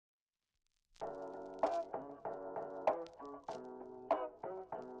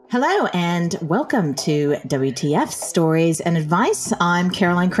Hello and welcome to WTF Stories and Advice. I'm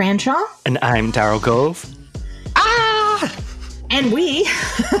Caroline Cranshaw. And I'm Daryl Gove. And we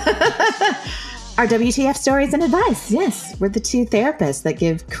are WTF Stories and Advice. Yes, we're the two therapists that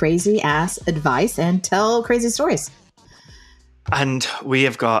give crazy-ass advice and tell crazy stories. And we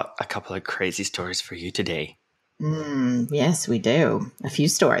have got a couple of crazy stories for you today. Yes, we do. A few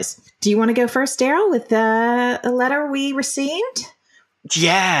stories. Do you want to go first, Daryl, with a letter we received?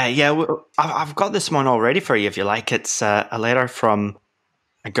 Yeah. I've got this one already for you if you like. It's a letter from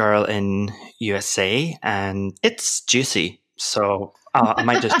a girl in USA and it's juicy. So I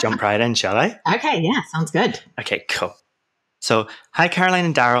might just jump right in, shall I? Okay, yeah, sounds good. Okay, cool. So, hi Caroline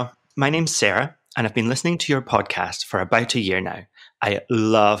and Daryl. My name's Sarah and I've been listening to your podcast for about a year now. I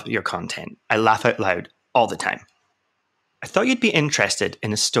love your content. I laugh out loud all the time. I thought you'd be interested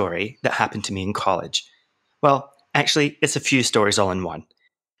in a story that happened to me in college. Well, actually, it's a few stories all in one.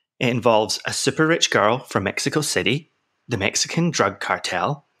 It involves a super rich girl from Mexico City, the Mexican Drug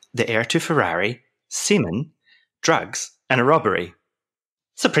Cartel, the heir to Ferrari, semen, drugs, and a robbery.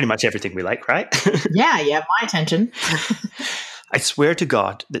 So pretty much everything we like, right? Yeah, you have my attention. I swear to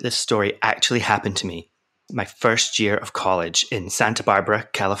God that this story actually happened to me my first year of college in Santa Barbara,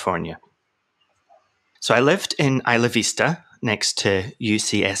 California. So I lived in Isla Vista next to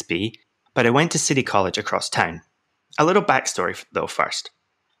UCSB, but I went to City College across town. A little backstory though first.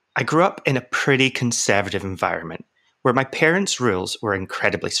 I grew up in a pretty conservative environment where my parents' rules were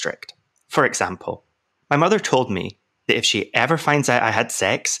incredibly strict. For example, my mother told me that if she ever finds out I had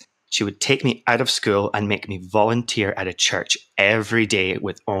sex, she would take me out of school and make me volunteer at a church every day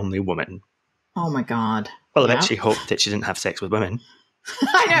with only women. Oh my God. Well, I bet she hoped that she didn't have sex with women.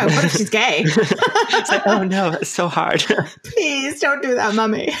 I know. What if she's gay? It's like, oh no, it's so hard. Please don't do that,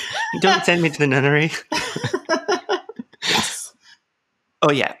 Mummy. Don't send me to the nunnery. Yes.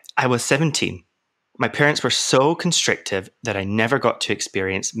 Oh yeah, I was 17. My parents were so constrictive that I never got to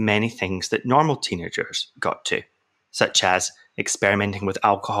experience many things that normal teenagers got to, such as experimenting with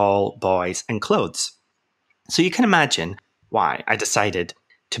alcohol, boys, and clothes. So you can imagine why I decided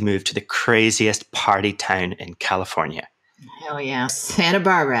to move to the craziest party town in California. Hell yeah. Santa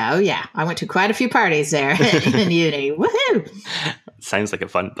Barbara. Oh yeah. I went to quite a few parties there in uni. Woohoo! Sounds like a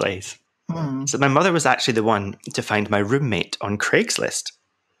fun place. So my mother was actually the one to find my roommate on Craigslist.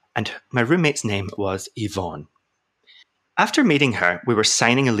 And my roommate's name was Yvonne. After meeting her, we were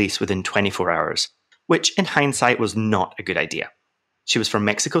signing a lease within 24 hours, which in hindsight was not a good idea. She was from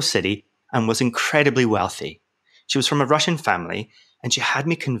Mexico City and was incredibly wealthy. She was from a Russian family, and she had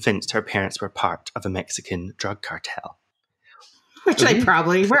me convinced her parents were part of a Mexican drug cartel. Which they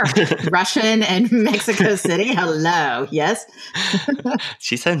probably were. Russian and Mexico City. Hello. Yes.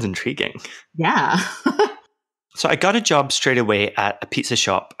 She sounds intriguing. Yeah. So I got a job straight away at a pizza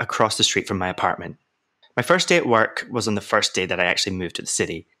shop across the street from my apartment. My first day at work was on the first day that I actually moved to the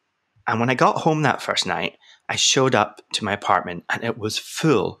city. And when I got home that first night, I showed up to my apartment and it was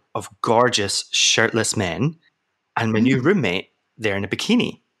full of gorgeous shirtless men and my new roommate there in a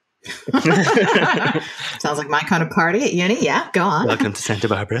bikini. Sounds like my kind of party at uni. Yeah, go on. Welcome to Santa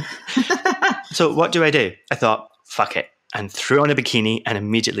Barbara. So what do? I thought, fuck it, and threw on a bikini and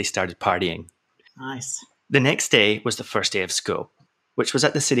immediately started partying. Nice. The next day was the first day of school, which was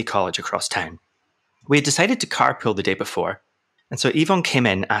at the city college across town. We had decided to carpool the day before, and so Yvonne came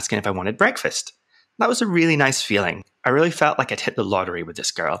in asking if I wanted breakfast. That was a really nice feeling. I really felt like I'd hit the lottery with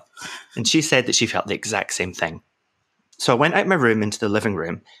this girl, and she said that she felt the exact same thing. So I went out my room into the living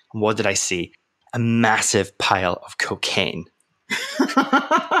room, and what did I see? A massive pile of cocaine.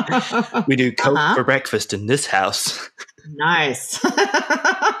 We do coke for breakfast in this house. Nice.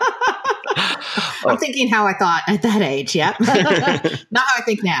 I'm thinking how I thought at that age, yep. Not how I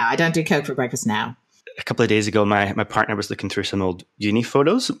think now. I don't do coke for breakfast now. A couple of days ago, my partner was looking through some old uni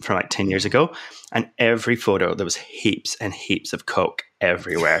photos from like 10 years ago, and every photo, there was heaps and heaps of coke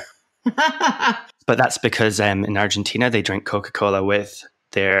everywhere. But that's because in Argentina, they drink Coca-Cola with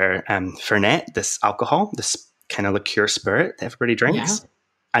their Fernet, this alcohol, this kind of liqueur spirit that everybody drinks. Yeah.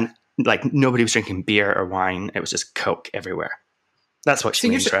 And like nobody was drinking beer or wine. It was just Coke everywhere. That's what she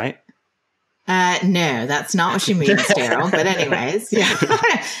means, right? No, that's not what she means, Daryl. But anyways,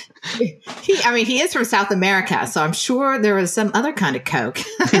 yeah. He is from South America, so I'm sure there was some other kind of Coke.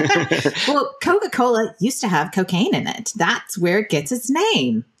 Well, Coca-Cola used to have cocaine in it. That's where it gets its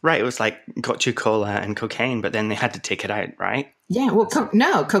name. Right. It was like got you cola and cocaine, but then they had to take it out, right? Yeah. Well,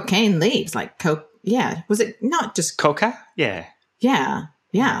 cocaine leaves. Like Coke. Yeah. Was it not just Coca? Yeah. Yeah.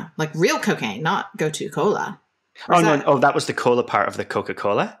 Like real cocaine, not go to cola. Oh, no. Oh, that was the cola part of the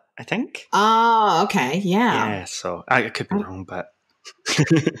Coca-Cola. I think. Oh, okay. Yeah. Yeah, so I could be wrong, but...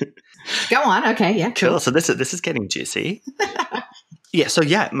 Go on. Okay, yeah, Cool. So this is getting juicy.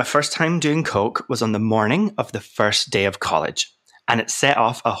 My first time doing coke was on the morning of the first day of college, and it set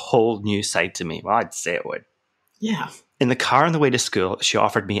off a whole new side to me. Well, I'd say it would. Yeah. In the car on the way to school, she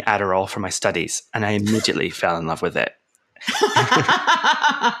offered me Adderall for my studies, and I immediately fell in love with it.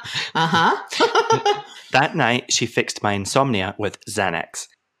 That night, she fixed my insomnia with Xanax,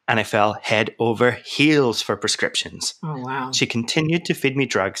 and I fell head over heels for prescriptions. Oh, wow. She continued to feed me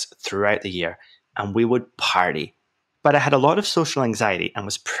drugs throughout the year, and we would party. But I had a lot of social anxiety and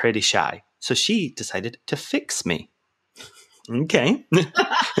was pretty shy, so she decided to fix me. Okay.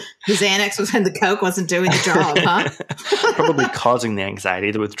 The Xanax was when the coke wasn't doing the job, huh? Probably causing the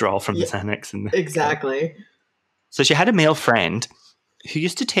anxiety, the withdrawal from the Xanax. And exactly. So she had a male friend who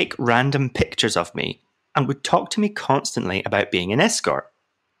used to take random pictures of me and would talk to me constantly about being an escort.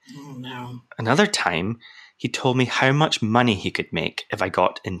 Oh, no. Another time, he told me how much money he could make if I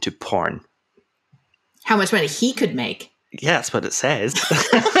got into porn. How much money he could make? Yeah, that's what it says.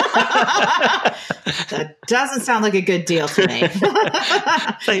 That doesn't sound like a good deal to me.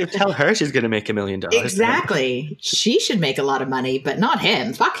 So you tell her she's going to make $1 million. Exactly. She should make a lot of money, but not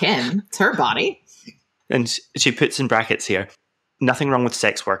him. Fuck him. It's her body. And she puts in brackets here, nothing wrong with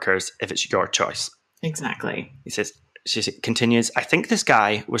sex workers if it's your choice. Exactly. She continues, I think this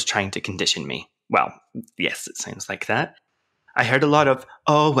guy was trying to condition me. Well, yes, it sounds like that. I heard a lot of,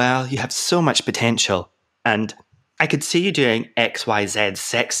 oh, well, you have so much potential. And I could see you doing XYZ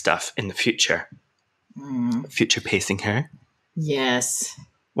sex stuff in the future. Future pacing her. Yes.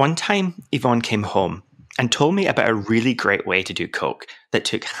 One time, Yvonne came home and told me about a really great way to do coke that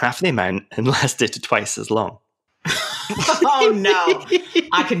took half the amount and lasted twice as long. Oh, no.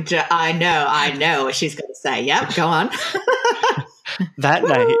 I know what she's going to say. Yep, go on. That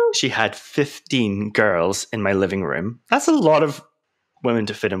night, she had 15 girls in my living room. That's a lot of women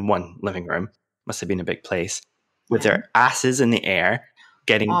to fit in one living room. Must have been a big place. With their asses in the air,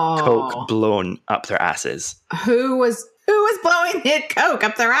 getting coke blown up their asses. Who was blowing the coke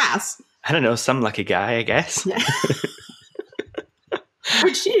up their ass? I don't know, some lucky guy, I guess. Yeah.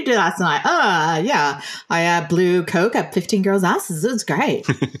 What did you do last night? Yeah. I blew coke up 15 girls' asses. It was great.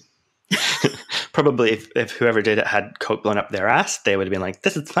 Probably if whoever did it had coke blown up their ass, they would have been like,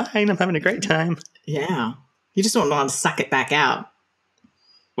 this is fine, I'm having a great time. Yeah. You just don't want to suck it back out.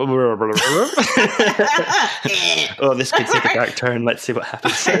 Oh, this could take a dark turn. Let's see what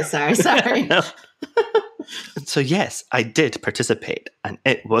happens. Okay, sorry. No. So yes, I did participate, and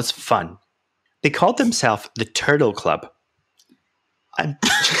it was fun. They called themselves the Turtle Club.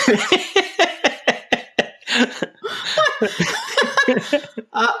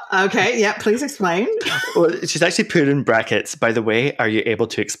 Okay, yeah, please explain. Well, she's actually put in brackets, by the way, are you able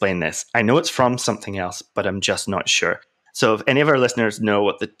to explain this? I know it's from something else, but I'm just not sure. So if any of our listeners know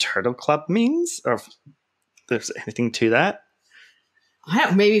what the Turtle Club means, or if there's anything to that.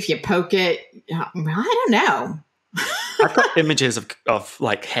 Maybe if you poke it, I don't know. I've got images of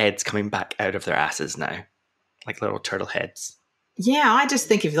like heads coming back out of their asses now, like little turtle heads. Yeah, I just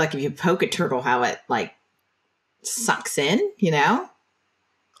think if you poke a turtle, how it like sucks in, you know?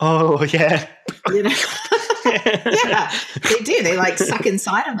 Oh, yeah. You know? Yeah, they do. They like suck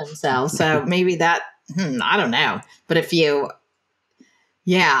inside of themselves. So maybe that, I don't know. But I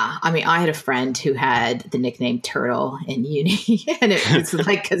had a friend who had the nickname Turtle in uni. And it was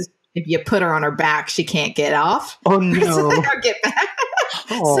like, because if you put her on her back, she can't get off. Oh, no. Or get back.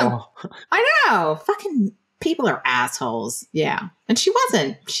 Oh. So, I know. Fucking people are assholes. Yeah. And she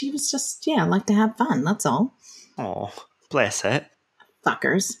wasn't. She was just, like to have fun. That's all. Oh, bless it.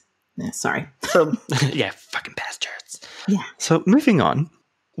 Fuckers. Yeah, sorry. So, yeah, fucking bastards. Yeah. So, moving on.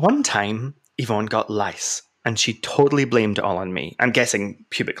 One time, Yvonne got lice, and she totally blamed it all on me. I'm guessing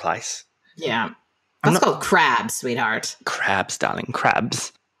pubic lice. Yeah. That's called crabs, sweetheart. Crabs, darling,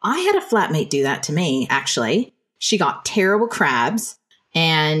 crabs. I had a flatmate do that to me, actually. She got terrible crabs,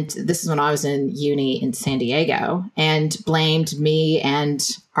 and this is when I was in uni in San Diego, and blamed me and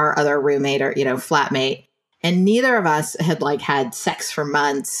our other roommate or, flatmate. And neither of us had had sex for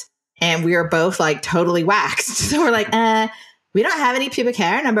months, and we were both totally waxed. So we're like, we don't have any pubic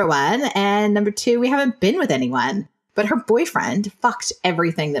hair, number one. And number two, we haven't been with anyone. But her boyfriend fucked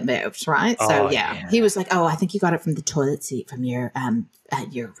everything that moved, right? Oh, so yeah, he was like, "Oh, I think you got it from the toilet seat from your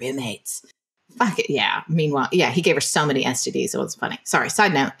roommates." Fuck it, yeah. Meanwhile, he gave her so many STDs. It was funny. Sorry,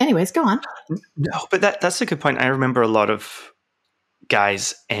 side note. Anyways, go on. No, but that's a good point. I remember a lot of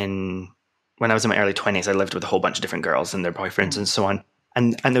guys when I was in my early 20s, I lived with a whole bunch of different girls and their boyfriends and so on.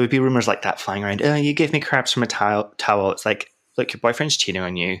 And there would be rumors like that flying around. Oh, you gave me crabs from a towel. It's like look, your boyfriend's cheating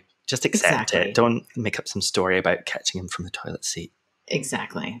on you. Just accept it. Don't make up some story about catching him from the toilet seat.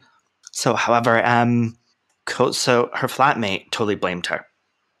 Exactly. So, however, so her flatmate totally blamed her.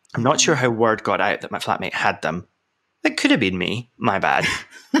 I'm not sure how word got out that my flatmate had them. It could have been me. My bad.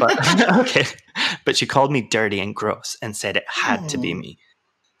 But okay. But she called me dirty and gross and said it had to be me.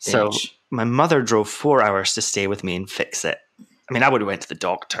 So my mother drove 4 hours to stay with me and fix it. I mean, I would have went to the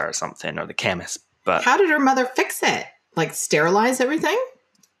doctor or something, or the chemist. But how did her mother fix it? Like sterilize everything?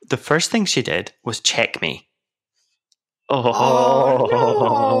 The first thing she did was check me. Oh,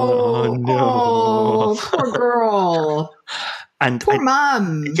 no. Oh, poor girl. And poor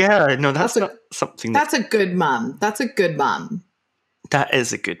mum. Yeah, no, that's not something. That's a good mum. That's a good mum. That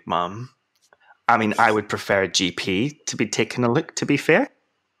is a good mum. I mean, I would prefer a GP to be taking a look, to be fair.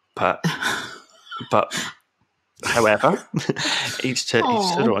 But however, each to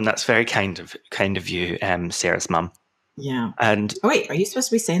their own. That's very kind of you, Sarah's mum. Yeah. And wait, are you supposed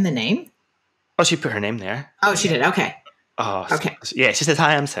to be saying the name? Oh, she put her name there. Oh, she did. Okay. Oh, okay. Yeah, she says,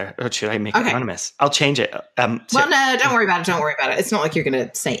 "Hi, I'm Sarah." Or should I make it anonymous? I'll change it. Well, no, don't worry about it. Don't worry about it. It's not like you're going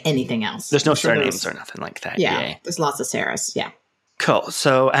to say anything else. There's no surnames or nothing like that. Yeah, there's lots of Sarahs. Yeah. Cool.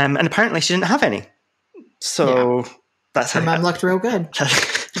 So, and apparently she didn't have any. So that's her mum looked real good.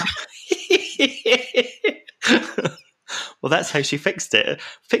 Well, that's how she fixed it.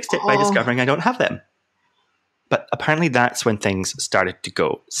 By discovering I don't have them. But apparently that's when things started to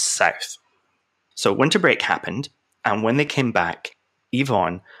go south. So winter break happened, and when they came back,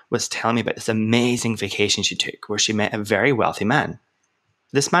 Yvonne was telling me about this amazing vacation she took where she met a very wealthy man.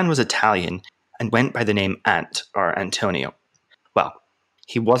 This man was Italian and went by the name Ant, or Antonio. Well,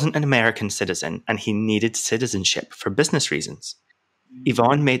 he wasn't an American citizen, and he needed citizenship for business reasons.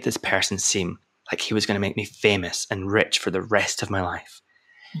 Yvonne made this person seem like he was going to make me famous and rich for the rest of my life.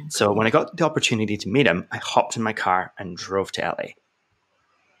 So when I got the opportunity to meet him, I hopped in my car and drove to LA.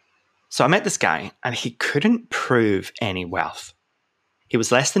 So I met this guy, and he couldn't prove any wealth. He was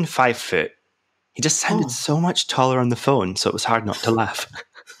less than 5 foot. He just sounded so much taller on the phone, so it was hard not to laugh.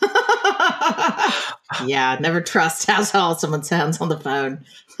 Yeah, never trust how tall someone sounds on the phone.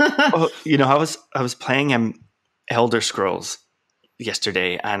 Well, I was playing Elder Scrolls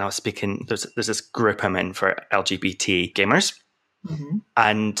yesterday, and I was speaking. There's this group I'm in for LGBT gamers,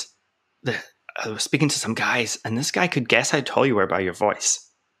 and I was speaking to some guys, and this guy could guess how tall you were by your voice.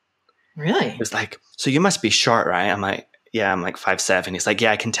 Really? He was like, "So you must be short, right?" I'm like, "Yeah, I'm like 5'7". He's like,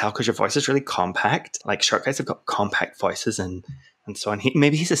 "Yeah, I can tell because your voice is really compact. Like short guys have got compact voices and so on."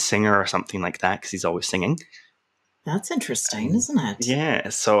 Maybe he's a singer or something like that because he's always singing. That's interesting, isn't it? Yeah.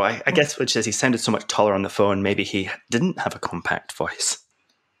 So I guess which is he sounded so much taller on the phone. Maybe he didn't have a compact voice.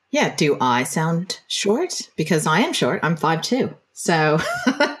 Yeah. Do I sound short? Because I am short. I'm 5'2". So,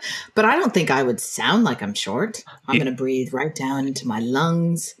 but I don't think I would sound like I'm short. I'm going to breathe right down into my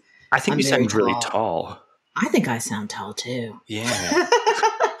lungs. I think you sound really tall. I think I sound tall too. Yeah.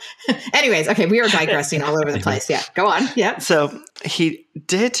 Anyways, okay, we are digressing all over the place. Yeah, go on. Yeah. So he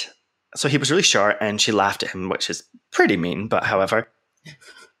was really short, and she laughed at him, which is pretty mean, but however,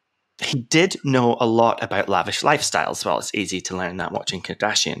 he did know a lot about lavish lifestyles. Well, it's easy to learn that watching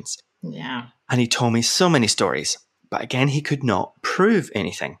Kardashians. Yeah. And he told me so many stories, but again, he could not prove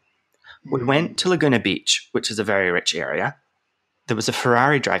anything. We went to Laguna Beach, which is a very rich area. There was a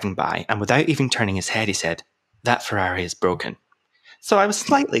Ferrari driving by, and without even turning his head, he said, "That Ferrari is broken." So I was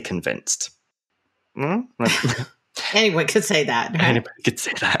slightly convinced. Anyone could say that. Right? Anybody could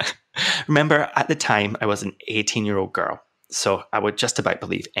say that. Remember, at the time, I was an 18-year-old girl, so I would just about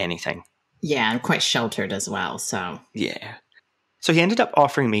believe anything. Yeah, I'm quite sheltered as well, so. Yeah. So he ended up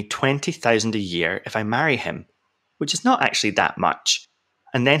offering me $20,000 a year if I marry him, which is not actually that much.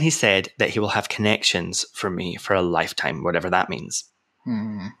 And then he said that he will have connections for me for a lifetime, whatever that means.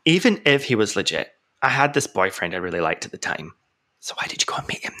 Even if he was legit, I had this boyfriend I really liked at the time. So why did you go and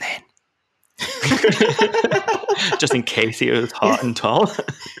meet him then? Just in case he was hot and tall.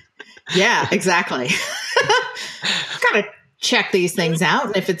 Yeah, exactly. Gotta check these things out.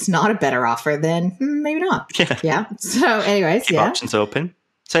 And if it's not a better offer, then maybe not. Yeah. So anyways, keep options open.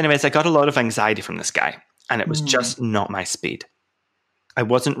 So anyways, I got a lot of anxiety from this guy, and it was just not my speed. I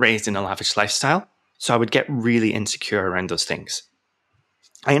wasn't raised in a lavish lifestyle, so I would get really insecure around those things.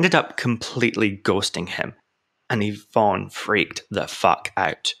 I ended up completely ghosting him, and Yvonne freaked the fuck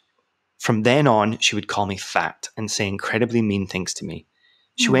out. From then on, she would call me fat and say incredibly mean things to me.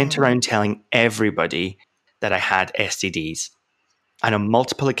 She went around telling everybody that I had STDs. And on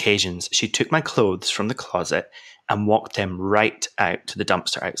multiple occasions, she took my clothes from the closet and walked them right out to the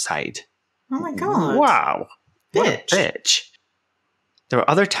dumpster outside. Oh my God. Wow. Bitch. What a bitch. There were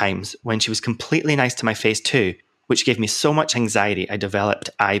other times when she was completely nice to my face too, which gave me so much anxiety I developed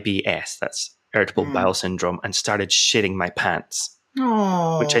IBS, that's irritable bowel syndrome, and started shitting my pants.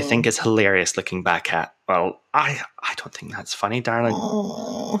 Oh. Which I think is hilarious looking back at. Well, I don't think that's funny, darling.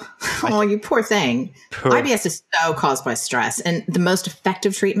 Oh, you poor thing. Poor. IBS is so caused by stress. And the most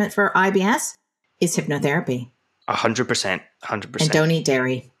effective treatment for IBS is hypnotherapy. 100%. 100%. And don't eat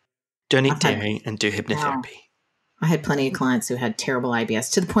dairy. Don't eat dairy and do hypnotherapy. Wow. I had plenty of clients who had terrible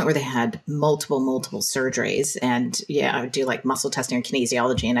IBS to the point where they had multiple surgeries. And yeah, I would do like muscle testing or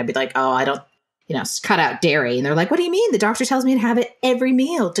kinesiology. And I'd be like, oh, I don't, cut out dairy. And they're like, what do you mean? The doctor tells me to have it every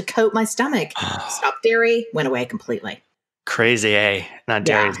meal to coat my stomach. Stop dairy, went away completely. Crazy, eh? Now,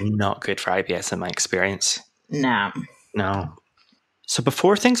 dairy is not good for IBS in my experience. No. So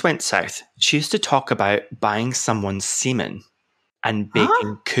before things went south, she used to talk about buying someone's semen and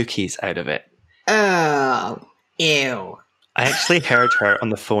baking cookies out of it. Oh, ew. I actually heard her on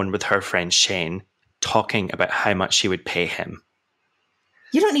the phone with her friend Shane talking about how much she would pay him.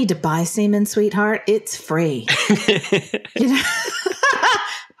 You don't need to buy semen, sweetheart. It's free.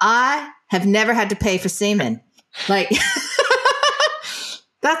 I have never had to pay for semen. Like,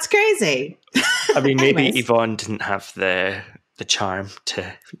 that's crazy. I mean, maybe Yvonne didn't have the charm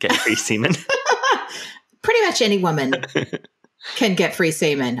to get free semen. Pretty much any woman can get free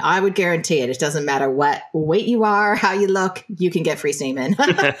semen. I would guarantee it. It doesn't matter what weight you are, how you look, you can get free semen.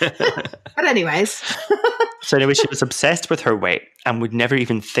 But anyways. So anyway, she was obsessed with her weight and would never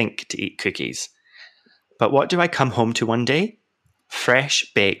even think to eat cookies. But what do I come home to one day?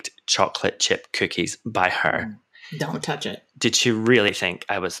 Fresh baked chocolate chip cookies by her. Don't touch it. Did she really think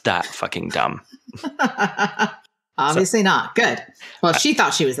I was that fucking dumb? Obviously not. Good. Well, she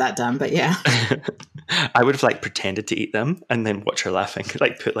thought she was that dumb, but yeah. I would have pretended to eat them and then watch her laughing.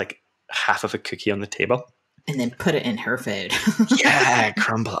 Put half of a cookie on the table. And then put it in her food. Yeah,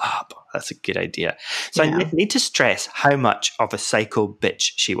 crumble up. That's a good idea. So I need to stress how much of a psycho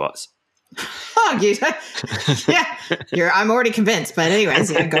bitch she was. Oh, I'm already convinced. But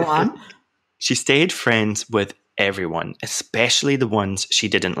anyways, go on. She stayed friends with everyone, especially the ones she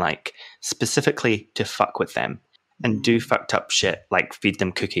didn't like, specifically to fuck with them and do fucked up shit like feed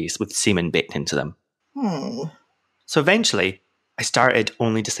them cookies with semen baked into them. Oh. So eventually, I started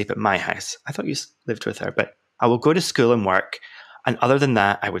only to sleep at my house. I thought you lived with her, but I will go to school and work. And other than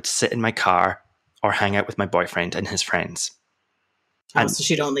that, I would sit in my car or hang out with my boyfriend and his friends. Oh, so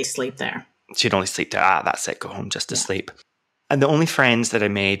she'd only sleep there. She'd only sleep there. That's it. Go home just to sleep. And the only friends that I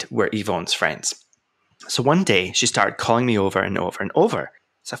made were Yvonne's friends. So one day, she started calling me over and over and over.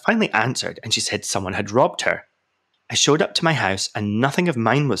 So I finally answered, and she said someone had robbed her. I showed up to my house, and nothing of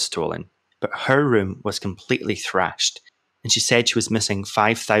mine was stolen, but her room was completely thrashed. And she said she was missing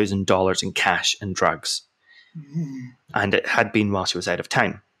 $5,000 in cash and drugs. And it had been while she was out of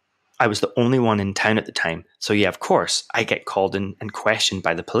town. I was the only one in town at the time. So yeah, of course, I get called in and questioned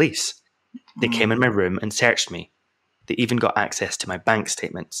by the police. They came in my room and searched me. They even got access to my bank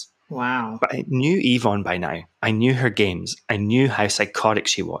statements. Wow. But I knew Yvonne by now. I knew her games. I knew how psychotic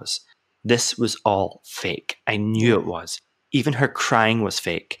she was. This was all fake. I knew it was. Even her crying was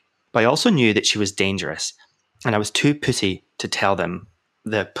fake. But I also knew that she was dangerous. And I was too pussy to tell them,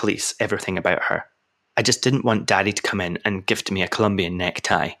 the police, everything about her. I just didn't want Daddy to come in and gift me a Colombian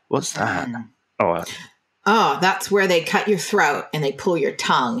necktie. What's that? Oh, that's where they cut your throat and they pull your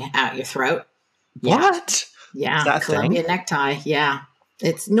tongue out your throat. What? Yeah, that Colombian necktie. Yeah.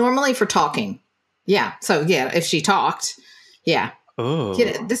 It's normally for talking. Yeah. So, yeah, if she talked, yeah. Oh.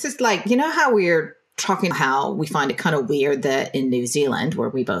 This is like, how we're talking how we find it kind of weird that in New Zealand, where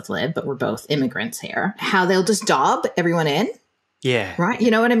we both live, but we're both immigrants here, how they'll just dob everyone in. Yeah. Right.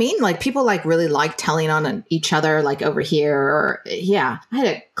 You know what I mean? Like people really like telling on each other, like over here. Or I had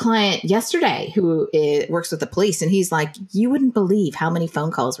a client yesterday who works with the police and he's like, you wouldn't believe how many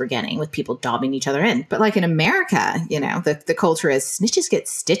phone calls we're getting with people dobbing each other in. But like in America, the culture is snitches get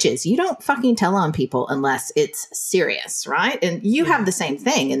stitches. You don't fucking tell on people unless it's serious. Right. And you have the same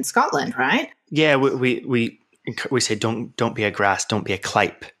thing in Scotland, right? Yeah. We say don't be a grass, don't be a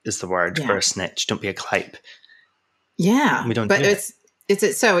clipe is the word for a snitch. Don't be a clipe. Yeah, we don't. But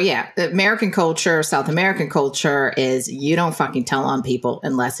the American culture, South American culture is you don't fucking tell on people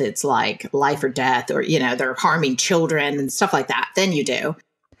unless it's like life or death, or they're harming children and stuff like that. Then you do,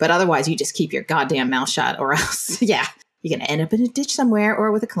 but otherwise you just keep your goddamn mouth shut, or else you're gonna end up in a ditch somewhere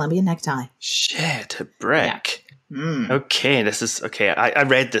or with a Colombian necktie. Shit, a brick. Yeah. Okay, this is okay. I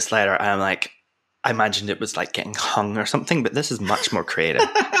read this letter and I'm like, I imagined it was like getting hung or something, but this is much more creative.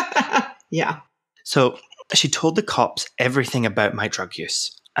 Yeah. So. She told the cops everything about my drug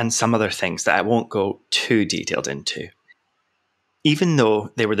use and some other things that I won't go too detailed into. Even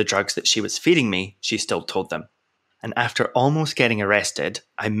though they were the drugs that she was feeding me, she still told them. And after almost getting arrested,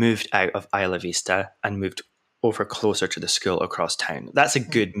 I moved out of Isla Vista and moved over closer to the school across town. That's a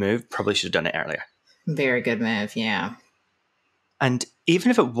good move. Probably should have done it earlier. Very good move, yeah. And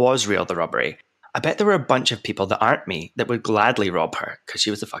even if it was real, the robbery, I bet there were a bunch of people that aren't me that would gladly rob her because she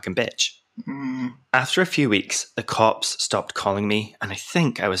was a fucking bitch. Mm. After a few weeks, the cops stopped calling me, and I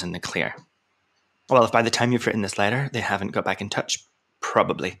think I was in the clear. Well, if by the time you've written this letter, they haven't got back in touch,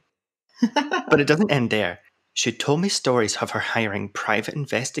 probably. But it doesn't end there. She told me stories of her hiring private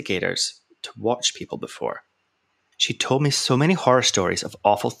investigators to watch people before. She told me so many horror stories of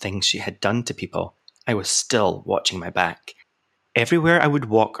awful things she had done to people. I was still watching my back. Everywhere I would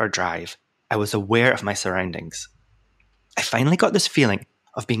walk or drive, I was aware of my surroundings. I finally got this feeling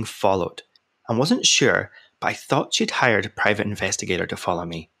of being followed. I wasn't sure, but I thought she'd hired a private investigator to follow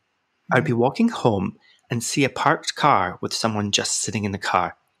me. I'd be walking home and see a parked car with someone just sitting in the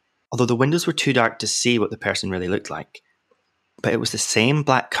car, although the windows were too dark to see what the person really looked like. But it was the same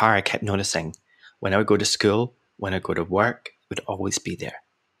black car I kept noticing. When I would go to school, when I would go to work, it would always be there.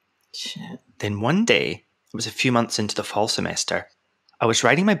 Shit. Then one day, it was a few months into the fall semester, I was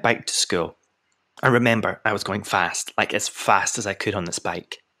riding my bike to school. I remember I was going fast, like as fast as I could on this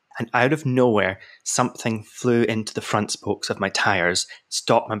bike. And out of nowhere, something flew into the front spokes of my tires,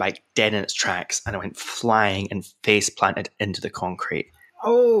 stopped my bike dead in its tracks, and I went flying and face planted into the concrete.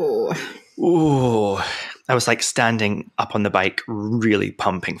 Oh. Ooh. I was like standing up on the bike, really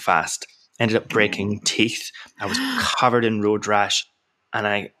pumping fast. Ended up breaking teeth. I was covered in road rash, and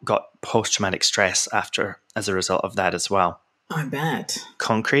I got post-traumatic stress as a result of that as well. I bet.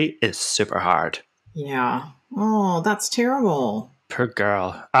 Concrete is super hard. Yeah. Oh, that's terrible. Poor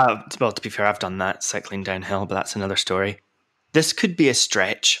girl. Well, to be fair, I've done that, cycling downhill, but that's another story. This could be a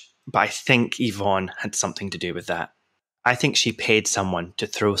stretch, but I think Yvonne had something to do with that. I think she paid someone to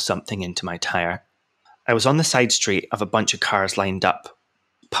throw something into my tire. I was on the side street of a bunch of cars lined up,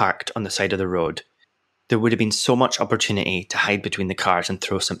 parked on the side of the road. There would have been so much opportunity to hide between the cars and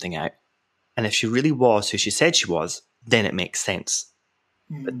throw something out. And if she really was who she said she was, then it makes sense.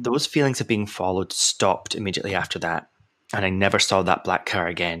 But those feelings of being followed stopped immediately after that, and I never saw that black car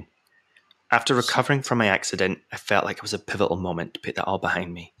again. After recovering from my accident, I felt like it was a pivotal moment to put that all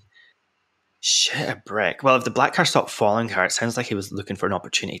behind me. Shit, a brick. Well, if the black car stopped following her, it sounds like he was looking for an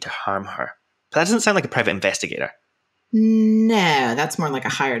opportunity to harm her. But that doesn't sound like a private investigator. No, that's more like a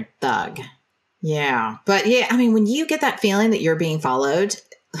hired thug. Yeah. But yeah, I mean, when you get that feeling that you're being followed,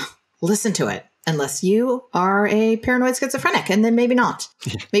 listen to it. Unless you are a paranoid schizophrenic, and then maybe not.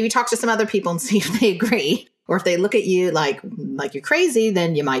 Maybe talk to some other people and see if they agree. Or if they look at you like you're crazy,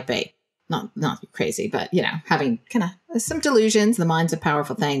 then you might be. Not crazy, but, having kind of some delusions. The mind's a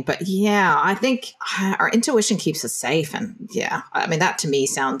powerful thing. But yeah, I think our intuition keeps us safe. And yeah, I mean, that to me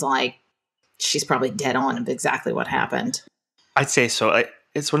sounds like she's probably dead on of exactly what happened. I'd say so.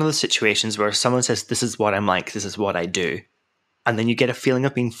 It's one of those situations where someone says, this is what I'm like, this is what I do. And then you get a feeling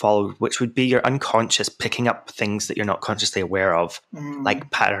of being followed, which would be your unconscious picking up things that you're not consciously aware of,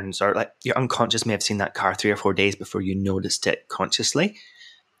 like patterns, or like your unconscious may have seen that car 3 or 4 days before you noticed it consciously.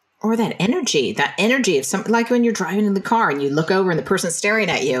 Or that energy of something, like when you're driving in the car and you look over and the person's staring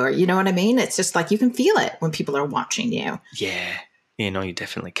at you, or you know what I mean? It's just like you can feel it when people are watching you. Yeah, you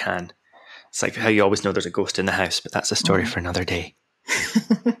definitely can. It's like how you always know there's a ghost in the house, but that's a story for another day.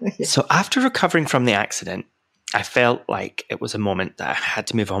 Yeah. So after recovering from the accident, I felt like it was a moment that I had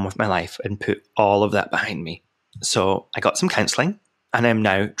to move on with my life and put all of that behind me. So I got some counselling and I'm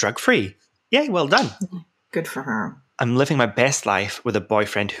now drug-free. Yay, well done. Good for her. I'm living my best life with a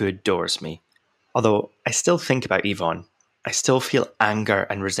boyfriend who adores me. Although I still think about Yvonne. I still feel anger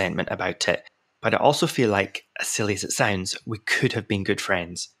and resentment about it. But I also feel like, as silly as it sounds, we could have been good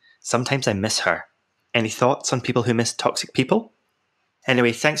friends. Sometimes I miss her. Any thoughts on people who miss toxic people?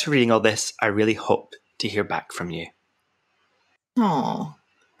 Anyway, thanks for reading all this. I really hope to hear back from you. Oh,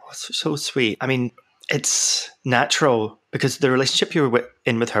 so sweet. I mean, it's natural because the relationship you were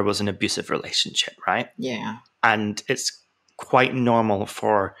in with her was an abusive relationship, right? Yeah. And it's quite normal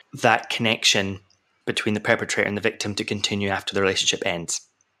for that connection between the perpetrator and the victim to continue after the relationship ends.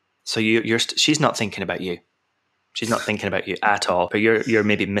 So she's not thinking about you. She's not thinking about you at all. But you're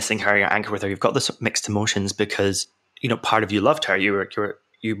maybe missing her. You're angry with her. You've got this mixed emotions because part of you loved her.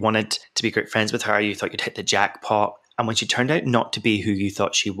 You wanted to be great friends with her. You thought you'd hit the jackpot. And when she turned out not to be who you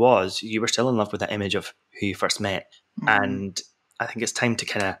thought she was, you were still in love with that image of who you first met. And I think it's time to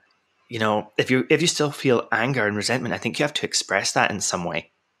kind of, if you still feel anger and resentment, I think you have to express that in some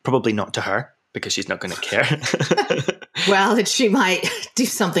way. Probably not to her because she's not going to care. Well, she might do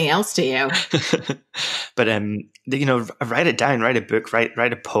something else to you. But write it down. Write a book.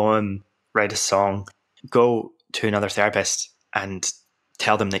 Write a poem. Write a song. Go to another therapist and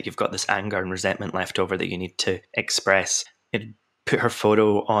tell them that you've got this anger and resentment left over that you need to express. You'd put her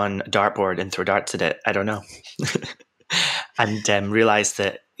photo on a dartboard and throw darts at it. I don't know. And realize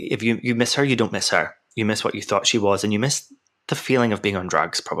that if you miss her, you don't miss her. You miss what you thought she was, and you miss the feeling of being on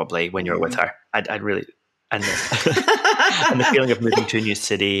drugs probably when you're with her. I'd really, and and the feeling of moving to a new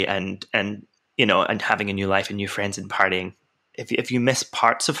city and and having a new life and new friends and partying. If you miss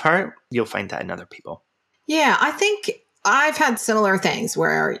parts of her, you'll find that in other people. Yeah, I think I've had similar things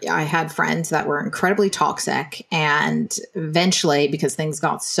where I had friends that were incredibly toxic, and eventually, because things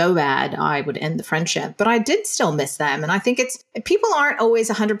got so bad, I would end the friendship, but I did still miss them. And I think people aren't always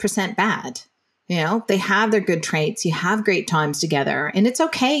 100% bad. They have their good traits. You have great times together, and it's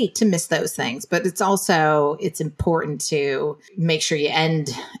okay to miss those things, but it's important to make sure you end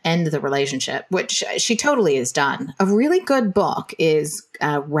the relationship, which she totally has done. A really good book is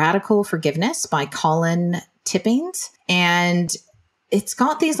Radical Forgiveness by Colin Tippings. And it's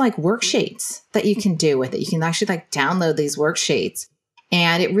got these like worksheets that you can do with it. You can actually like download these worksheets.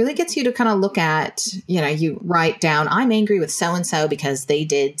 And it really gets you to kind of look at, you write down, I'm angry with so-and-so because they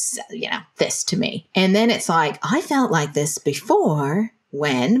did, this to me. And then it's like, I felt like this before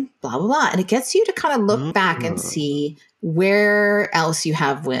when blah, blah, blah. And it gets you to kind of look back and see where else you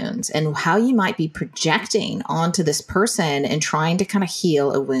have wounds and how you might be projecting onto this person and trying to kind of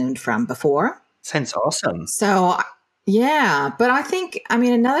heal a wound from before. Sounds awesome. So yeah, but I think,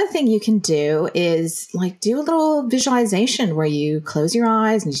 another thing you can do is like do a little visualization where you close your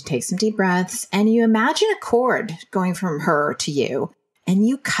eyes and you take some deep breaths and you imagine a cord going from her to you, and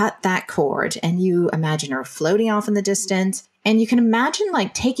you cut that cord and you imagine her floating off in the distance. And you can imagine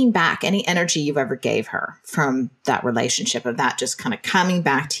like taking back any energy you've ever gave her from that relationship, of that just kind of coming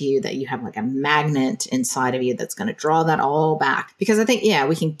back to you, that you have like a magnet inside of you that's going to draw that all back. Because I think,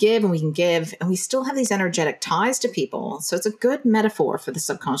 we can give and we still have these energetic ties to people. So it's a good metaphor for the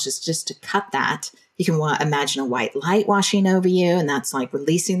subconscious just to cut that. You can imagine a white light washing over you, and that's like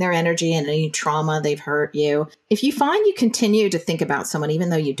releasing their energy and any trauma they've hurt you. If you find you continue to think about someone even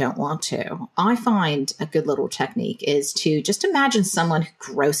though you don't want to, I find a good little technique is to just imagine someone who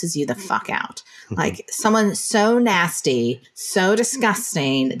grosses you the fuck out. Like someone so nasty, so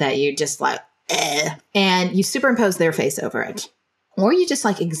disgusting that you just like, and you superimpose their face over it. Or you just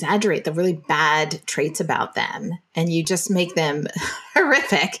like exaggerate the really bad traits about them and you just make them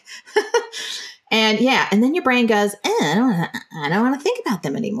horrific. And then your brain goes, I don't want to think about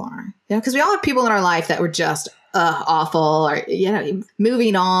them anymore. Because we all have people in our life that were just awful, or,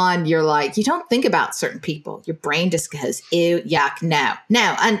 moving on. You're like, you don't think about certain people. Your brain just goes, ew, yuck, no.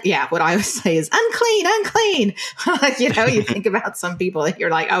 What I always say is unclean. You think about some people that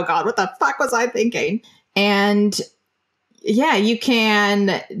you're like, oh God, what the fuck was I thinking? And you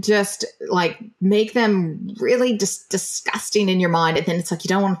can just like make them really just disgusting in your mind. And then it's like, you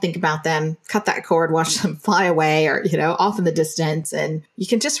don't want to think about them, cut that cord, watch them fly away or, off in the distance, and you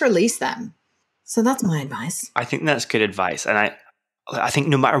can just release them. So that's my advice. I think that's good advice. And I think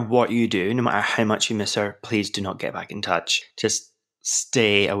no matter what you do, no matter how much you miss her, please do not get back in touch. Just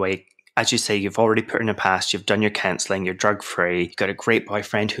stay away. As you say, you've already put in the past, you've done your counseling, you're drug free, you've got a great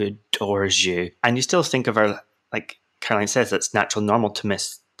boyfriend who adores you, and you still think of her like Caroline says, it's natural, normal to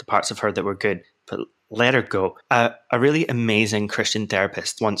miss the parts of her that were good, but let her go. A really amazing Christian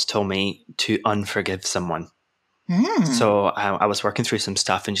therapist once told me to unforgive someone. So I was working through some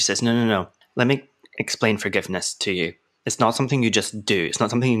stuff and she says, no, let me explain forgiveness to you. It's not something you just do. It's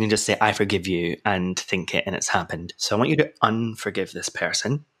not something you can just say, I forgive you, and think it and it's happened. So I want you to unforgive this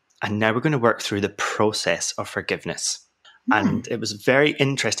person. And now we're going to work through the process of forgiveness. And it was a very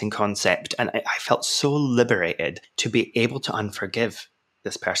interesting concept. And I felt so liberated to be able to unforgive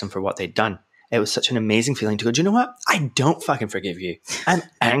this person for what they'd done. It was such an amazing feeling to go, do you know what? I don't fucking forgive you. I'm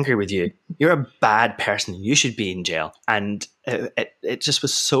angry with you. You're a bad person. You should be in jail. And it just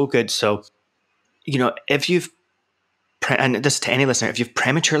was so good. So, if you've, and this is to any listener, if you've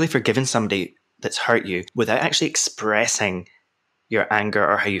prematurely forgiven somebody that's hurt you without actually expressing your anger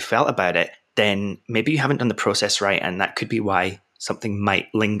or how you felt about it, then maybe you haven't done the process right, and that could be why something might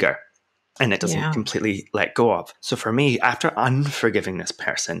linger and it doesn't completely let go of. So for me, after unforgiving this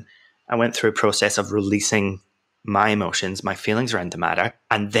person, I went through a process of releasing my emotions, my feelings around the matter,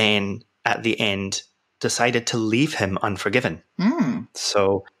 and then at the end decided to leave him unforgiven.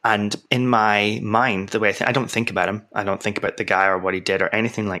 So, and in my mind, the way I don't think about him, I don't think about the guy or what he did or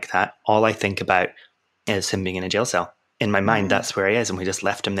anything like that. All I think about is him being in a jail cell. In my mind, that's where he is. And we just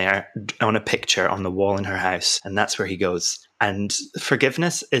left him there on a picture on the wall in her house. And that's where he goes. And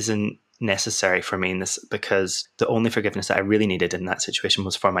forgiveness isn't necessary for me in this, because the only forgiveness that I really needed in that situation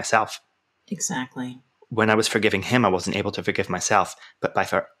was for myself. Exactly. when I was forgiving him, I wasn't able to forgive myself. But by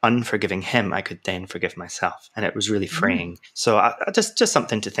unforgiving him, I could then forgive myself. And it was really freeing. So just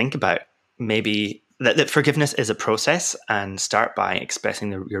something to think about. Maybe that forgiveness is a process, and start by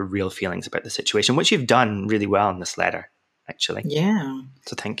expressing your real feelings about the situation, which you've done really well in this letter, actually. Yeah.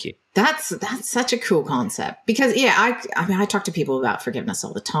 So thank you. That's such a cool concept, because I mean, I talk to people about forgiveness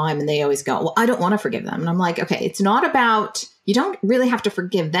all the time, and they always go, well, I don't want to forgive them. And I'm like, okay, it's not about, you don't really have to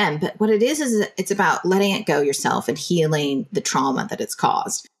forgive them, but what it is it's about letting it go yourself and healing the trauma that it's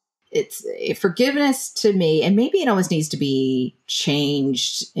caused. It's forgiveness to me, and maybe it always needs to be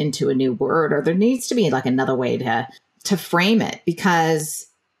changed into a new word, or there needs to be like another way to frame it, because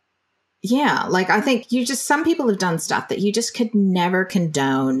like I think some people have done stuff that you just could never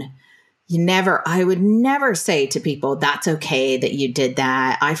condone. I would never say to people, that's okay that you did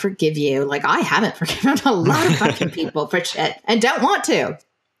that. I forgive you. Like, I haven't forgiven a lot of fucking people for shit and don't want to.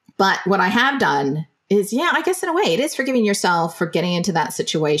 But what I have done is, I guess in a way it is forgiving yourself for getting into that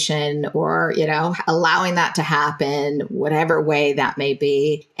situation, or, allowing that to happen, whatever way that may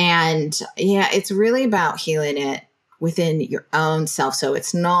be. And it's really about healing it within your own self. So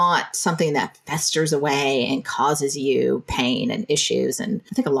it's not something that festers away and causes you pain and issues. And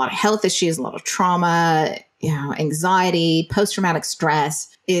I think a lot of health issues, a lot of trauma, anxiety, post-traumatic stress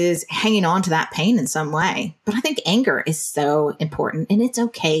is hanging on to that pain in some way. But I think anger is so important, and it's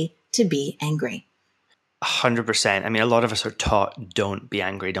okay to be angry. 100%. I mean, a lot of us are taught, don't be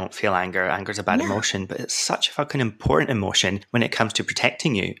angry, don't feel anger. Anger is a bad emotion, but it's such a fucking important emotion when it comes to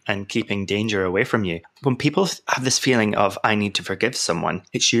protecting you and keeping danger away from you. When people have this feeling of, I need to forgive someone,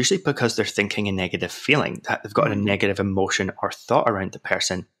 it's usually because they're thinking a negative feeling, that they've got a negative emotion or thought around the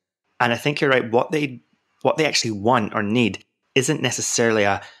person. And I think you're right. What they actually want or need isn't necessarily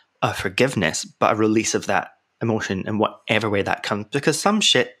a forgiveness, but a release of that emotion in whatever way that comes, because some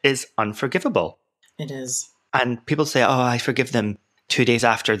shit is unforgivable. It is. And people say, oh, I forgive them 2 days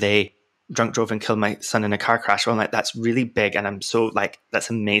after they drunk drove and killed my son in a car crash. Well, I'm like, that's really big. And I'm so that's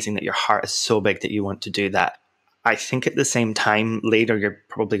amazing that your heart is so big that you want to do that. I think at the same time, later, you're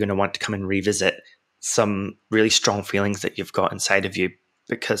probably going to want to come and revisit some really strong feelings that you've got inside of you,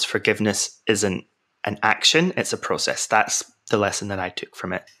 because forgiveness isn't an action, it's a process. That's the lesson that I took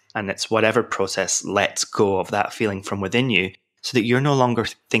from it. And it's whatever process lets go of that feeling from within you, so that you're no longer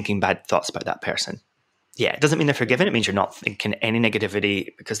thinking bad thoughts about that person. Yeah, it doesn't mean they're forgiven. It means you're not thinking any negativity,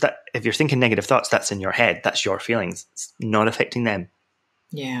 because that, if you're thinking negative thoughts, that's in your head. That's your feelings. It's not affecting them.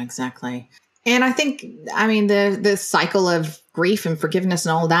 Yeah, exactly. And I think, I mean, the cycle of grief and forgiveness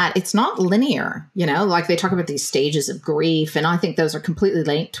and all that, it's not linear, like they talk about these stages of grief. And I think those are completely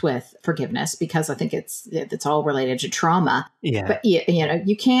linked with forgiveness, because I think it's all related to trauma. Yeah. But,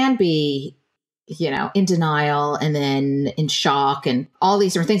 you can be, in denial and then in shock and all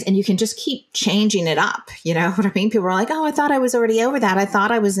these different things. And you can just keep changing it up. You know what I mean? People are like, oh, I thought I was already over that. I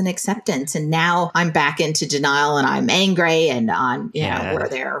thought I was in acceptance. And now I'm back into denial, and I'm angry, and I'm, we're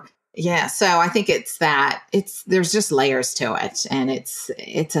there. Yeah. So I think there's just layers to it, and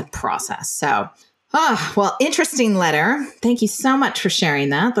it's a process. So, well, interesting letter. Thank you so much for sharing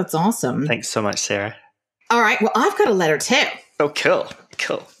that. That's awesome. Thanks so much, Sarah. All right. Well, I've got a letter too. Oh,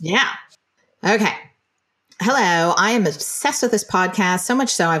 cool. Yeah. Okay. Hello. I am obsessed with this podcast, so much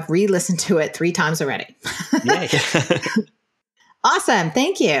so I've re-listened to it 3 times already. Yay. Awesome.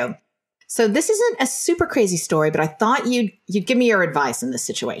 Thank you. So this isn't a super crazy story, but I thought you'd give me your advice in this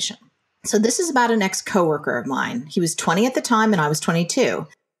situation. So this is about an ex-coworker of mine. He was 20 at the time, and I was 22.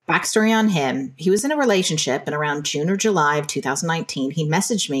 Backstory on him. He was in a relationship, and around June or July of 2019, he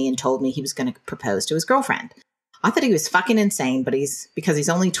messaged me and told me he was going to propose to his girlfriend. I thought he was fucking insane, because he's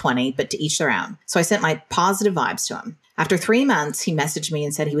only 20, but to each their own. So I sent my positive vibes to him. After 3 months, he messaged me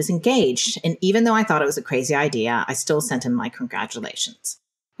and said he was engaged. And even though I thought it was a crazy idea, I still sent him my congratulations.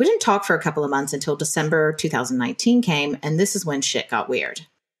 We didn't talk for a couple of months until December 2019 came, and this is when shit got weird.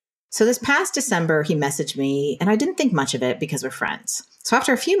 So this past December, he messaged me, and I didn't think much of it because we're friends. So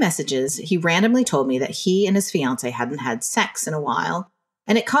after a few messages, he randomly told me that he and his fiance hadn't had sex in a while,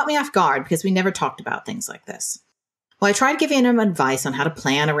 and it caught me off guard because we never talked about things like this. Well, I tried giving him advice on how to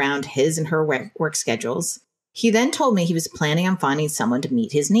plan around his and her work schedules. He then told me he was planning on finding someone to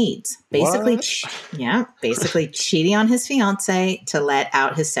meet his needs. Basically, cheating on his fiance to let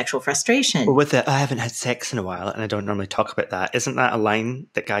out his sexual frustration. Well, with I haven't had sex in a while, and I don't normally talk about that. Isn't that a line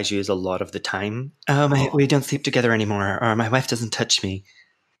that guys use a lot of the time? We don't sleep together anymore, or my wife doesn't touch me.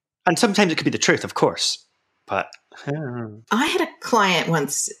 And sometimes it could be the truth, of course. but I had a client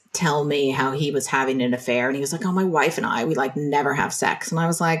once tell me how he was having an affair, and he was like, oh, my wife and I, we like never have sex. And I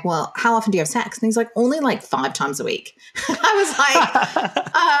was like, well, how often do you have sex? And he's like, only like 5 times a week. I was like,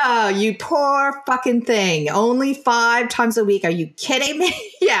 oh, you poor fucking thing. Only 5 times a week. Are you kidding me?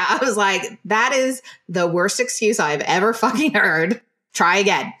 Yeah. I was like, that is the worst excuse I've ever fucking heard. Try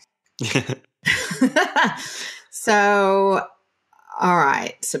again. So, all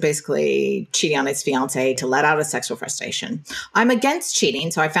right. So basically cheating on his fiance to let out his sexual frustration. I'm against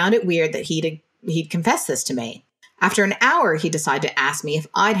cheating, so I found it weird that he'd confess this to me. After an hour, he decided to ask me if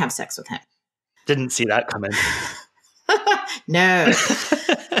I'd have sex with him. Didn't see that coming. No.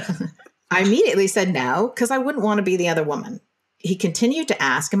 I immediately said no, because I wouldn't want to be the other woman. He continued to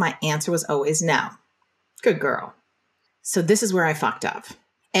ask, and my answer was always no. Good girl. So this is where I fucked up.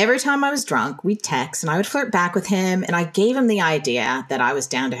 Every time I was drunk, we'd text, and I would flirt back with him, and I gave him the idea that I was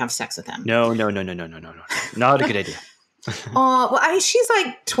down to have sex with him. No. Not a good idea. Oh, well, I mean, she's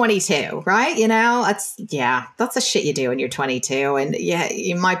like 22, right? You know, that's the shit you do when you're 22. And yeah,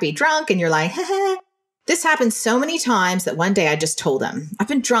 you might be drunk, and you're like, This happened so many times that one day I just told him, I've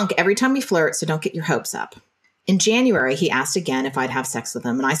been drunk every time we flirt, so don't get your hopes up. In January, he asked again if I'd have sex with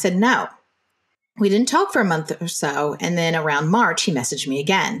him, and I said no. We didn't talk for a month or so, and then around March, he messaged me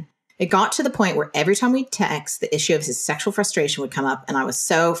again. It got to the point where every time we'd text, the issue of his sexual frustration would come up, and I was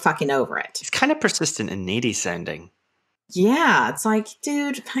so fucking over it. It's kind of persistent and needy sounding. Yeah, it's like,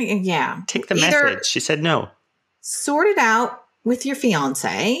 dude, yeah. Take the message. She said no. Sort it out with your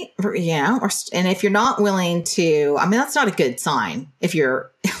fiance, and if you're not willing to, I mean, that's not a good sign. If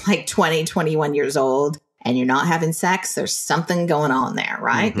you're like 20, 21 years old, and you're not having sex, there's something going on there,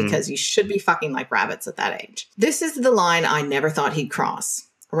 right? Mm-hmm. Because you should be fucking like rabbits at that age. This is the line I never thought he'd cross.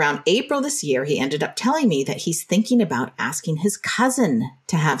 Around April this year, he ended up telling me that he's thinking about asking his cousin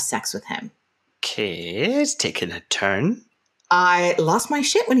to have sex with him. Okay, it's taking a turn. I lost my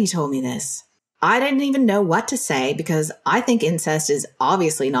shit when he told me this. I didn't even know what to say because I think incest is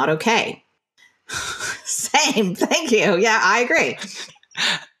obviously not okay. Same, thank you. Yeah, I agree.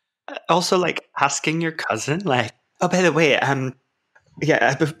 Also, like, asking your cousin, like, oh, by the way,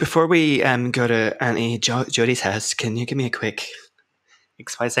 before we go to Auntie Jody's house, can you give me a quick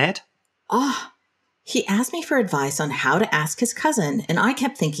XYZ? Oh, he asked me for advice on how to ask his cousin, and I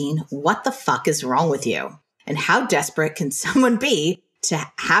kept thinking, what the fuck is wrong with you? And how desperate can someone be to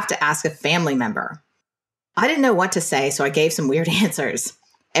have to ask a family member? I didn't know what to say, so I gave some weird answers.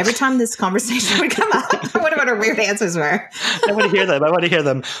 Every time this conversation would come up, I wonder what our weird answers were. I want to hear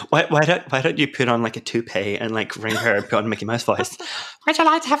them. Why don't you put on like a toupee and like ring her and put on Mickey Mouse voice? Would you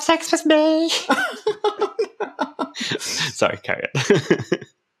like to have sex with me? Sorry, carry it.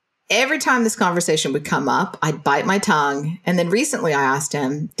 Every time this conversation would come up, I'd bite my tongue. And then recently I asked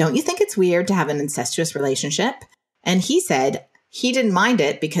him, don't you think it's weird to have an incestuous relationship? And he said he didn't mind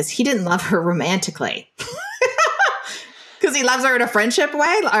it because he didn't love her romantically. Because he loves her in a friendship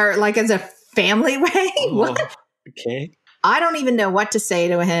way or like as a family way? Oh, what? Okay. I don't even know what to say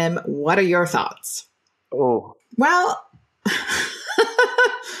to him. What are your thoughts? Oh. Well,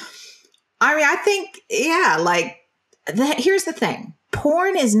 I mean, I think, here's the thing.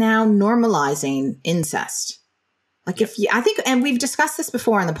 Porn is now normalizing incest. Like I think, and we've discussed this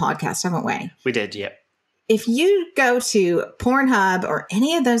before on the podcast, haven't we? We did, yeah. If you go to Pornhub or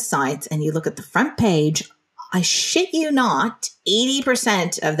any of those sites and you look at the front page, I shit you not,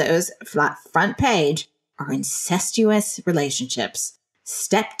 80% of those front page are incestuous relationships.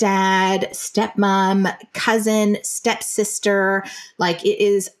 Stepdad, stepmom, cousin, stepsister. Like it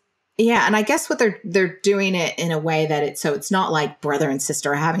is, yeah. And I guess what they're doing it in a way that it's not like brother and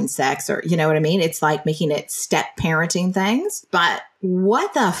sister having sex or, you know what I mean? It's like making it step parenting things. But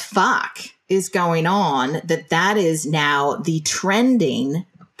what the fuck is going on that is now the trending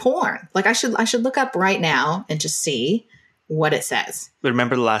porn? Like I should look up right now and just see what it says.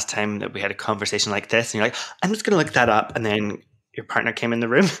 Remember the last time that we had a conversation like this and you're like, I'm just going to look that up. And then your partner came in the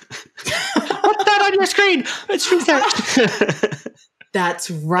room. What's that on your screen? It's research.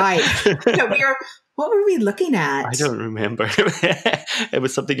 That's right. What were we looking at? I don't remember. It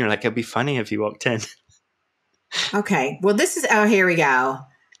was something you're like, it'd be funny if you walked in. Okay. Well, here we go.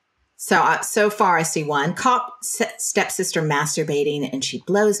 So far I see one. Caught stepsister masturbating and she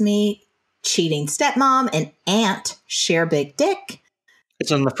blows me. Cheating stepmom and aunt share big dick.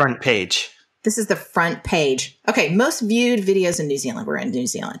 It's on the front page. This is the front page. Okay, most viewed videos in New Zealand. We're in New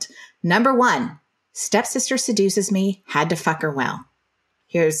Zealand. Number 1, stepsister seduces me. Had to fuck her well.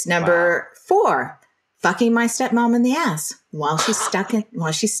 Here's number 4, fucking my stepmom in the ass while she's stuck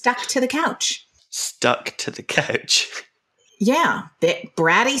to the couch. Stuck to the couch. Yeah,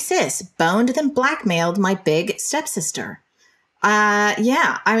 bratty sis boned then blackmailed my big stepsister.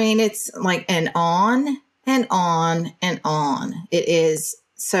 Yeah, I mean, it's like, and on and on and on. It is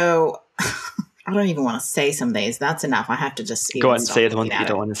so, I don't even want to say some days. That's enough. I have to just go on and say the one that you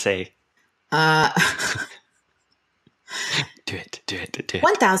don't want to say. Do it.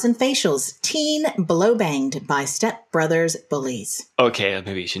 1,000 facials. Teen blow banged by stepbrother's bullies. Okay,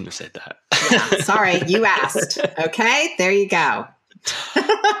 maybe you shouldn't have said that. Yeah, sorry, you asked. Okay, there you go.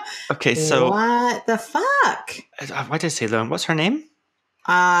 Okay, so what the fuck? Why did I say that? What's her name?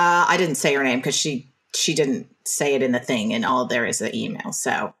 I didn't say her name because she didn't say it in the thing, and all there is the email.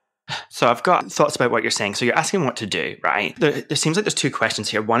 So I've got thoughts about what you're saying. So you're asking what to do, right? There seems like there's two questions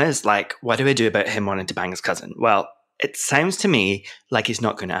here. One is like, what do I do about him wanting to bang his cousin? Well, it sounds to me like he's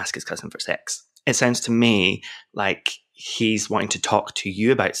not going to ask his cousin for sex. It sounds to me like he's wanting to talk to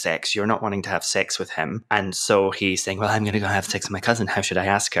you about sex. You're not wanting to have sex with him. And so he's saying, well, I'm going to go have sex with my cousin. How should I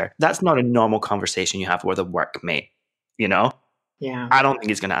ask her? That's not a normal conversation you have with a workmate, you know? Yeah. I don't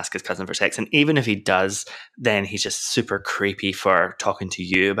think he's going to ask his cousin for sex. And even if he does, then he's just super creepy for talking to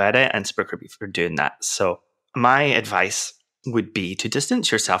you about it and super creepy for doing that. So my advice would be to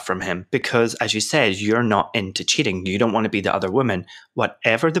distance yourself from him because, as you said, you're not into cheating. You don't want to be the other woman.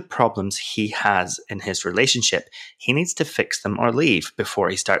 Whatever the problems he has in his relationship, he needs to fix them or leave before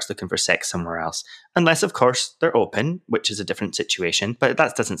he starts looking for sex somewhere else. Unless, of course, they're open, which is a different situation, but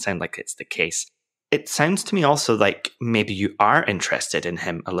that doesn't sound like it's the case. It sounds to me also like maybe you are interested in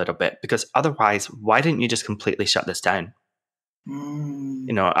him a little bit because otherwise, why didn't you just completely shut this down?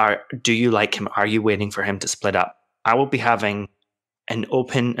 You know, do you like him? Are you waiting for him to split up? I will be having an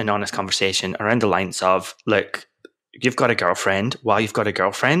open and honest conversation around the lines of, look, you've got a girlfriend. While you've got a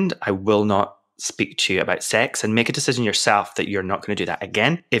girlfriend, I will not speak to you about sex, and make a decision yourself that you're not going to do that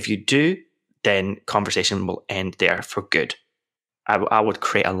again. If you do, then conversation will end there for good. I would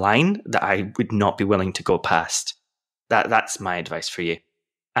create a line that I would not be willing to go past. That's my advice for you.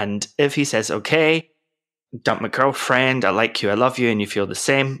 And if he says, okay, dump my girlfriend, I like you, I love you, and you feel the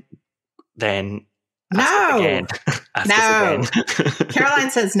same, then ask again. No.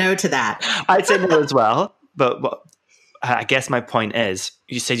 Caroline says no to that. I'd say no as well. But I guess my point is,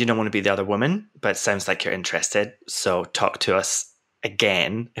 you said you don't want to be the other woman, but it sounds like you're interested. So talk to us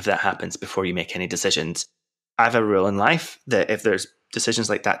again if that happens before you make any decisions. I have a rule in life that if there's decisions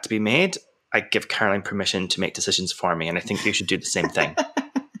like that to be made, I give Caroline permission to make decisions for me. And I think you should do the same thing.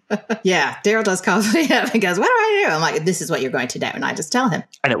 Yeah, Daryl does call me up and goes, what do I do? I'm like, this is what you're going to do. And I just tell him.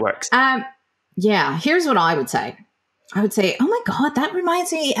 And it works. Yeah, here's what I would say. I would say, oh my God, that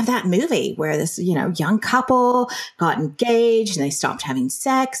reminds me of that movie where this, young couple got engaged and they stopped having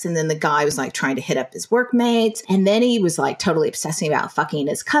sex. And then the guy was like trying to hit up his workmates. And then he was like totally obsessing about fucking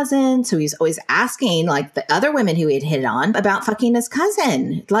his cousin. So he's always asking like the other women who he had hit on about fucking his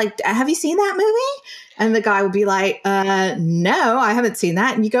cousin. Like, have you seen that movie? And the guy would be like, no, I haven't seen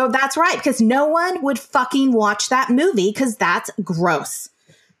that. And you go, that's right. Because no one would fucking watch that movie because that's gross.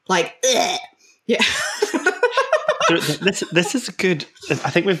 Like, ugh. Yeah. This is good. I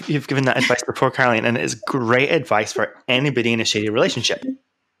think you've given that advice before, Caroline, and it is great advice for anybody in a shady relationship.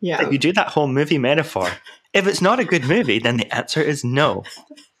 Yeah. Like you do that whole movie metaphor. If it's not a good movie, then the answer is no.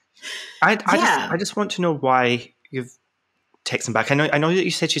 I just want to know why you've taken back. I know that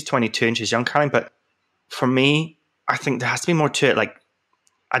you said she's 22 and she's young, Caroline, but for me, I think there has to be more to it. Like,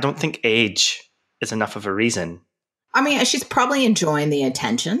 I don't think age is enough of a reason. I mean, she's probably enjoying the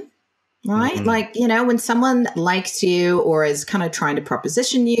attention. Right? Mm-hmm. Like, when someone likes you or is kind of trying to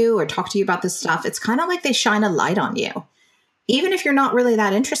proposition you or talk to you about this stuff, it's kind of like they shine a light on you. Even if you're not really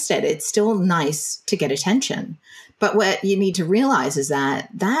that interested, it's still nice to get attention. But what you need to realize is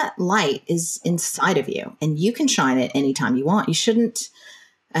that light is inside of you and you can shine it anytime you want. You shouldn't,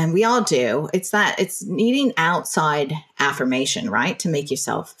 and we all do. It's needing outside affirmation, right? To make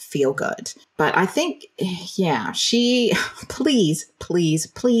yourself feel good. But I think, please,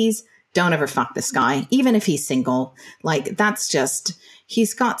 don't ever fuck this guy, even if he's single. Like,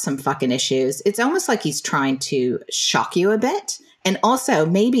 he's got some fucking issues. It's almost like he's trying to shock you a bit. And also,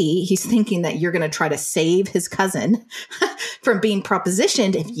 maybe he's thinking that you're going to try to save his cousin from being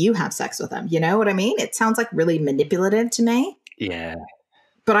propositioned if you have sex with him. You know what I mean? It sounds like really manipulative to me. Yeah.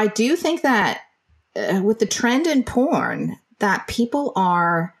 But I do think that with the trend in porn, that people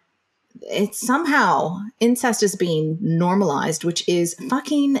are... It's somehow incest is being normalized, which is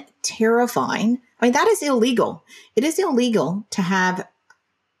fucking terrifying. I mean, that is illegal. It is illegal to have,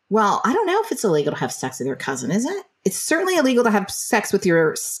 I don't know if it's illegal to have sex with your cousin, is it? It's certainly illegal to have sex with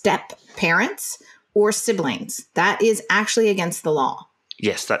your step parents or siblings. That is actually against the law.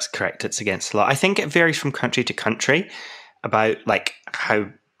 Yes, that's correct. It's against the law. I think it varies from country to country. about like how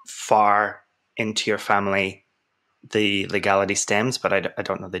far into your family the legality stems, but I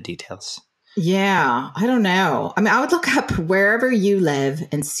don't know the details. Yeah, I don't know. I mean, I would look up wherever you live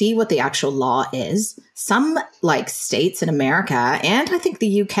and see what the actual law is. Some like states in America and I think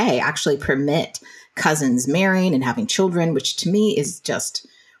the UK actually permit cousins marrying and having children, which to me is just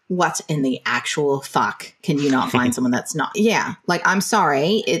what in the actual fuck can you not find someone that's not? Yeah, like I'm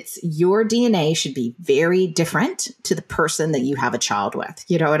sorry, it's your DNA should be very different to the person that you have a child with.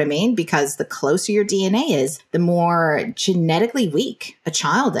 You know what I mean? Because the closer your DNA is, the more genetically weak a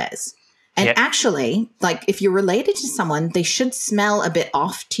child is. And actually, like if you're related to someone, they should smell a bit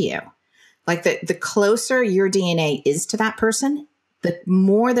off to you. Like the closer your DNA is to that person, the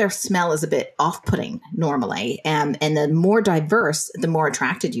more their smell is a bit off-putting normally. And the more diverse, the more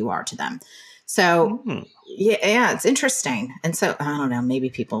attracted you are to them. So yeah, it's interesting. And so I don't know,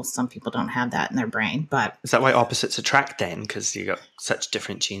 maybe some people don't have that in their brain, but is that why opposites attract then? Because you got such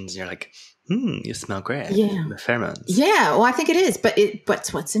different genes and you're like, you smell great. Yeah. The pheromones. Yeah, well, I think it is. But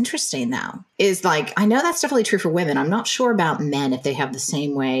what's interesting now is like, I know that's definitely true for women. I'm not sure about men if they have the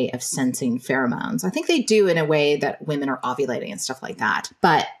same way of sensing pheromones. I think they do in a way that women are ovulating and stuff like that.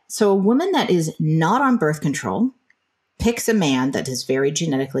 But so a woman that is not on birth control picks a man that is very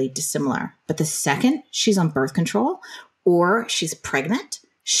genetically dissimilar. But the second she's on birth control or she's pregnant,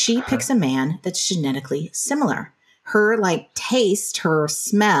 she picks a man that's genetically similar. Her like taste, her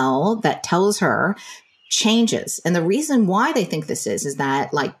smell that tells her changes. And the reason why they think this is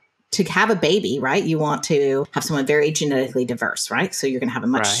that like to have a baby, right? You want to have someone very genetically diverse, right? So you're going to have a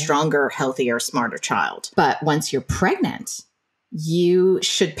much stronger, healthier, smarter child. But once you're pregnant, you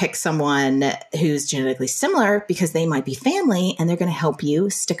should pick someone who's genetically similar because they might be family and they're going to help you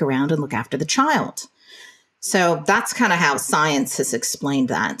stick around and look after the child. So that's kind of how science has explained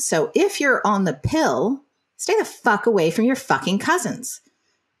that. So if you're on the pill, stay the fuck away from your fucking cousins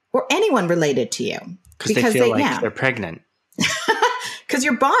or anyone related to you. Because they feel like they're pregnant. Because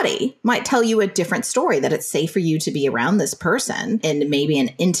your body might tell you a different story, that it's safe for you to be around this person in maybe an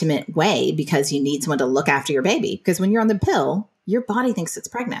intimate way because you need someone to look after your baby. Because when you're on the pill, your body thinks it's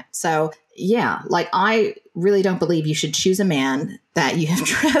pregnant. So yeah, like I really don't believe you should choose a man that you have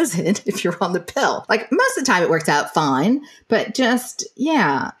chosen if you're on the pill. Like most of the time it works out fine, but just,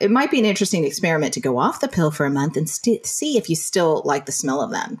 yeah, it might be an interesting experiment to go off the pill for a month and see if you still like the smell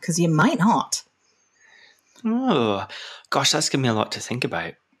of them, because you might not. Oh, gosh, that's given me a lot to think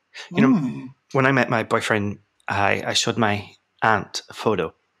about. You know, when I met my boyfriend, I showed my aunt a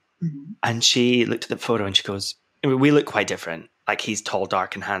photo and she looked at the photo and she goes, we look quite different. Like he's tall,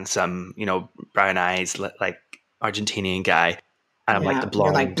 dark and handsome, you know, brown eyes, like Argentinian guy. And I'm like the blonde.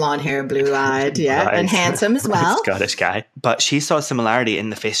 You're like blonde hair, blue eyed, yeah, and handsome as well. Scottish guy. But she saw a similarity in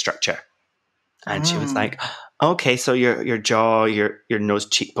the face structure. And she was like, okay, so your jaw, your nose,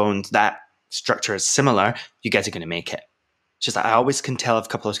 cheekbones, that structure is similar. You guys are going to make it. She's like, I always can tell if a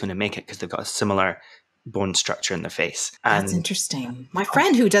couple is going to make it because they've got a similar bone structure in the face. And that's interesting. My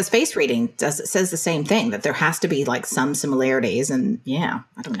friend who does face reading says the same thing, that there has to be like some similarities. And yeah,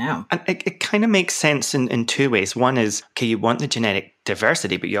 I don't know. And it kind of makes sense in two ways. One is, okay, you want the genetic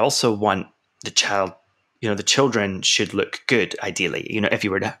diversity, but you also want the child, you know, the children should look good, ideally. You know, if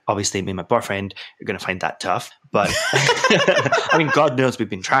you were to obviously be my boyfriend, you're going to find that tough. But I mean, God knows we've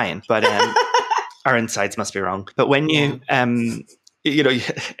been trying, but our insides must be wrong. But when you, you know,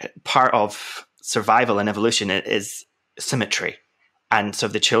 part of survival and evolution is symmetry. And so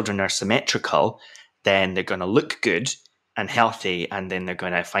if the children are symmetrical, then they're going to look good and healthy, and then they're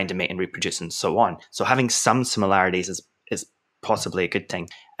going to find a mate and reproduce and so on. So having some similarities is possibly a good thing.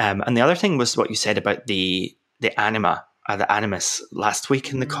 And the other thing was what you said about the animus last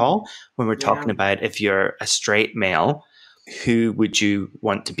week in the call, when we're talking about if you're a straight male, who would you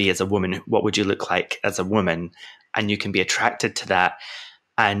want to be as a woman? What would you look like as a woman? And you can be attracted to that.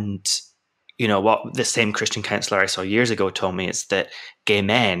 And you know, what the same Christian counselor I saw years ago told me is that gay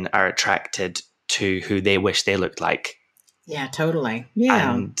men are attracted to who they wish they looked like. Yeah, totally.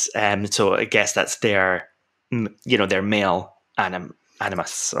 Yeah. And so I guess that's their, you know, their male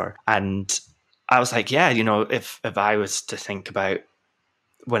animus. And I was like, yeah, you know, if I was to think about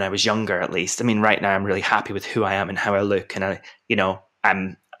when I was younger, at least, I mean, right now I'm really happy with who I am and how I look. And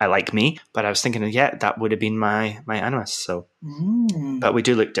I like me, but I was thinking, yeah, that would have been my animus. So, but we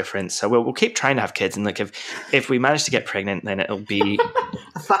do look different. So we'll keep trying to have kids. And like, if we manage to get pregnant, then it'll be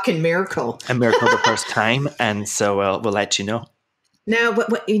a fucking miracle, the first time. And so we'll let you know. No,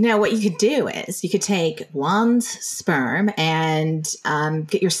 but what you could do is you could take one's sperm and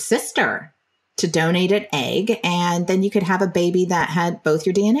get your sister to donate an egg, and then you could have a baby that had both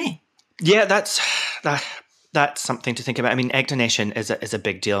your DNA. Yeah, that's that. that's something to think about. I mean, egg donation is a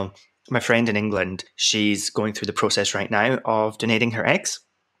big deal. My friend in England, she's going through the process right now of donating her eggs.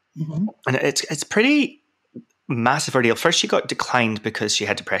 Mm-hmm. And it's pretty massive ordeal. First, she got declined because she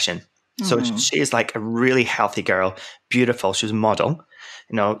had depression. So she is like a really healthy girl, beautiful. She was a model.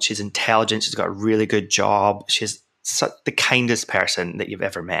 You know, she's intelligent. She's got a really good job. She's the kindest person that you've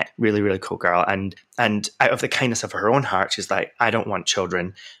ever met. Really, really cool girl. And out of the kindness of her own heart, she's like, I don't want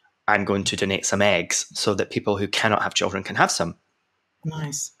children. I'm going to donate some eggs so that people who cannot have children can have some.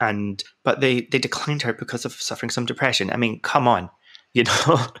 Nice. But they declined her because of suffering some depression. I mean, come on, you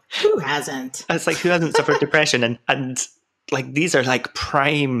know. Who hasn't? It's like, who hasn't suffered depression? And like, these are like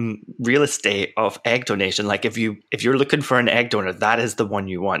prime real estate of egg donation. Like, if you're looking for an egg donor, that is the one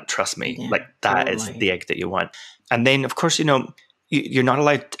you want. Trust me. Yeah, like, that is the egg that you want. And then, of course, you know, you're not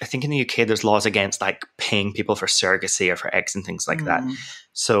allowed. I think in the UK, there's laws against like paying people for surrogacy or for eggs and things like that.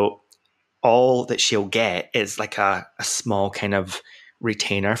 So all that she'll get is like a small kind of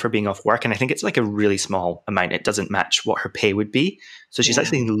retainer for being off work, and I think it's like a really small amount. It doesn't match what her pay would be, so she's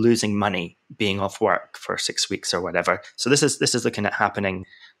actually losing money being off work for 6 weeks or whatever. So this is looking at happening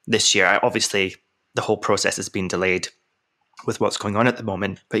this year. Obviously the whole process has been delayed with what's going on at the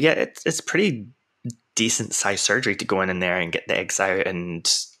moment, but yeah, it's pretty decent size surgery to go in there and get the eggs out and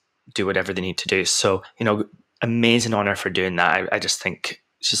do whatever they need to do. So, you know, amazing honor for doing that. I just think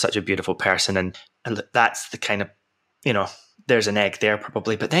she's such a beautiful person, and that's the kind of, you know, there's an egg there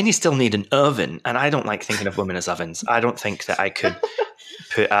probably, but then you still need an oven. And I don't like thinking of women as ovens. I don't think that I could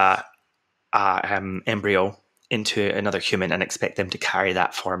put a embryo into another human and expect them to carry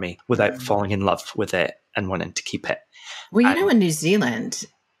that for me without falling in love with it and wanting to keep it. Well, you know, in New Zealand,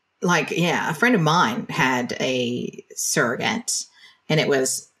 like, a friend of mine had a surrogate, and it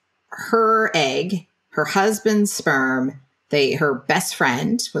was her egg, her husband's sperm. Her best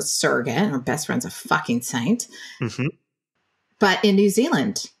friend was surrogate, and her best friend's a fucking saint. Mm-hmm. But in New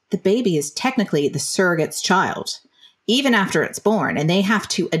Zealand, the baby is technically the surrogate's child, even after it's born, and they have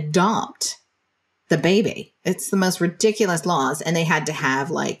to adopt the baby. It's the most ridiculous laws, and they had to have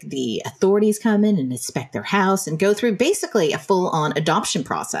like the authorities come in and inspect their house and go through basically a full-on adoption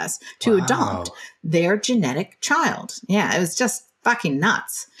process to adopt their genetic child. Yeah, it was just fucking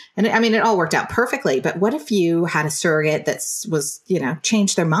nuts. And I mean, it all worked out perfectly. But what if you had a surrogate that was, you know,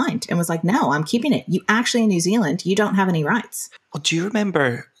 changed their mind and was like, no, I'm keeping it. You actually, in New Zealand, you don't have any rights. Well, do you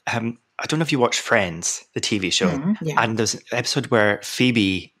remember, I don't know if you watched Friends, the TV show, and there's an episode where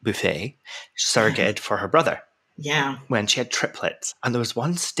Phoebe Buffay surrogated for her brother. Yeah. When she had triplets. And there was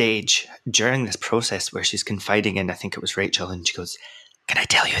one stage during this process where she's confiding in, I think it was Rachel, and she goes, can I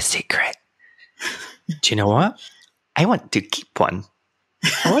tell you a secret? Do you know what? I want to keep one.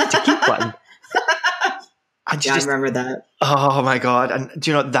 I want to keep one. And I remember that. Oh my God. And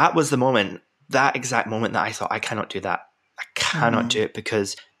do you know, that was the moment, that exact moment that I thought, I cannot do that. I cannot do it,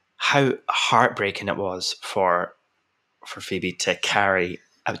 because how heartbreaking it was for Phoebe to carry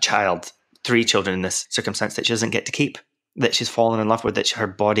a child, 3 children in this circumstance that she doesn't get to keep, that she's fallen in love with, that her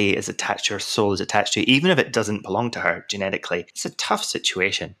body is attached to, her soul is attached to, even if it doesn't belong to her genetically. It's a tough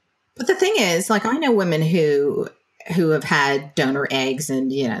situation. But the thing is, like, I know women who have had donor eggs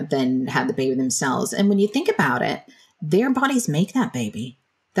and, you know, then had the baby themselves. And when you think about it, their bodies make that baby.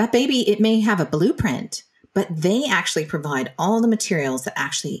 That baby, it may have a blueprint, but they actually provide all the materials that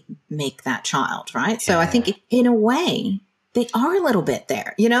actually make that child, right? Yeah. So I think in a way, they are a little bit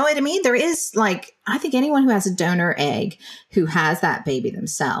there. You know what I mean? There is, like, I think anyone who has a donor egg who has that baby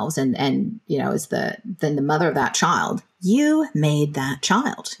themselves and you know, is then the mother of that child, you made that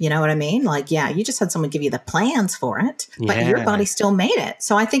child. You know what I mean? Like, yeah, you just had someone give you the plans for it, but your body still made it.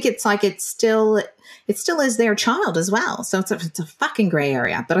 So I think it's like, it still is their child as well. So it's a fucking gray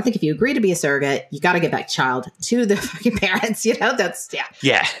area. But I think if you agree to be a surrogate, you got to get that child to the fucking parents. You know,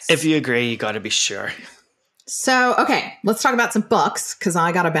 Yeah. If you agree, you got to be sure. So, okay, let's talk about some books, because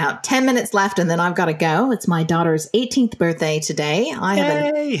I got about 10 minutes left and then I've got to go. It's my daughter's 18th birthday today.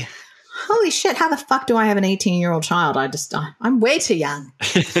 Holy shit, how the fuck do I have an 18-year-old child? I'm way too young.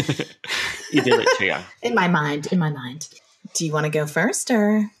 You do look too young. In my mind. Do you want to go first,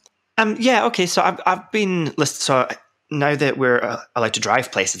 or? Yeah, okay, so I've been listening, so now that we're allowed to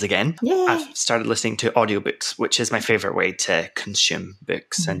drive places again, I've started listening to audiobooks, which is my favorite way to consume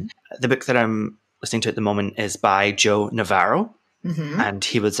books. Mm-hmm. And the book that I'm listening to at the moment is by Joe Navarro. Mm-hmm. And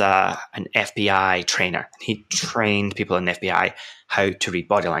he was an FBI trainer. He trained people in the FBI how to read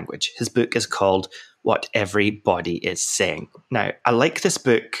body language. His book is called What Every Body Is Saying. Now, I like this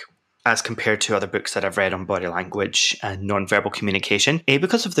book as compared to other books that I've read on body language and nonverbal communication.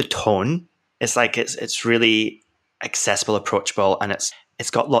 Because of the tone. It's like it's really accessible, approachable, and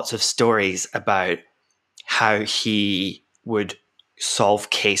it's got lots of stories about how he would solve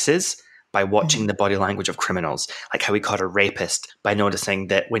cases by watching the body language of criminals, like how he caught a rapist by noticing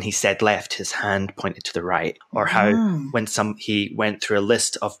that when he said left, his hand pointed to the right, or how when he went through a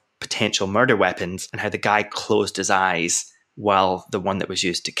list of potential murder weapons and how the guy closed his eyes while the one that was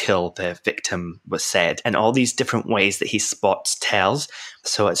used to kill the victim was said, and all these different ways that he spots tells.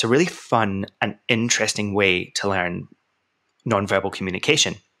 So it's a really fun and interesting way to learn nonverbal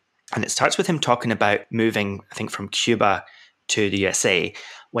communication. And it starts with him talking about moving, I think, from Cuba to the USA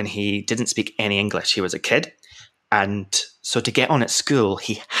when he didn't speak any English. He was a kid. And so to get on at school,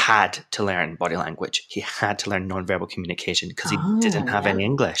 he had to learn body language. He had to learn nonverbal communication because he didn't have any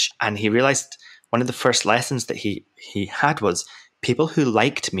English. And he realized one of the first lessons that he had was people who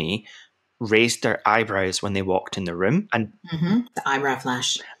liked me raised their eyebrows when they walked in the room. And the eyebrow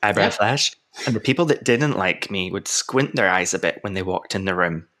flash. Flash. And the people that didn't like me would squint their eyes a bit when they walked in the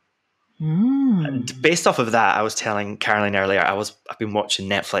room. And based off of that, I was telling Caroline earlier, I've been watching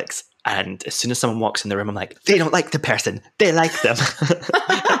Netflix, and as soon as someone walks in the room, I'm like, they don't like the person, they like them.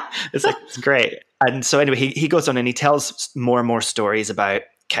 It's great. And so anyway, he goes on and he tells more and more stories about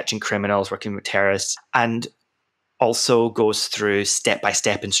catching criminals, working with terrorists, and also goes through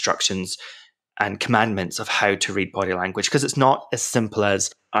step-by-step instructions and commandments of how to read body language, because it's not as simple as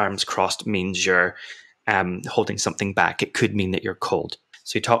arms crossed means you're holding something back. It could mean that you're cold.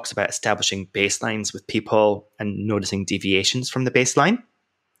 So he talks about establishing baselines with people and noticing deviations from the baseline.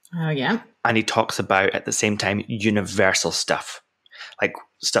 Oh, yeah. And he talks about, at the same time, universal stuff. Like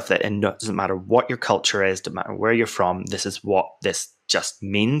stuff that it doesn't matter what your culture is, doesn't matter where you're from, this is what this just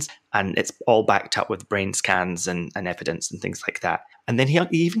means. And it's all backed up with brain scans and evidence and things like that. And then he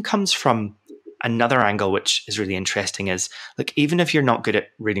even comes from another angle, which is really interesting, is, look, even if you're not good at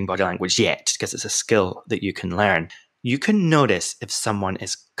reading body language yet, because it's a skill that you can learn, you can notice if someone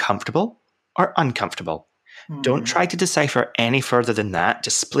is comfortable or uncomfortable. Don't try to decipher any further than that.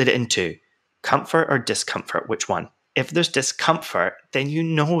 Just split it into comfort or discomfort. Which one? If there's discomfort, then you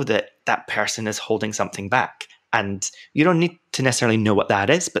know that that person is holding something back. And you don't need to necessarily know what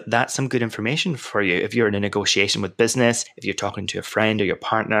that is, but that's some good information for you. If you're in a negotiation with business, if you're talking to a friend or your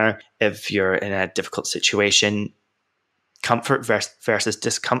partner, if you're in a difficult situation, comfort versus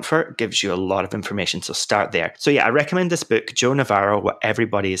discomfort gives you a lot of information. So start there. So yeah, I recommend this book, Joe Navarro, What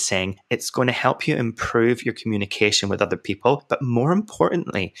Everybody is Saying. It's going to help you improve your communication with other people. But more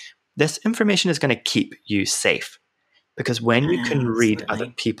importantly, this information is going to keep you safe. Because when you can read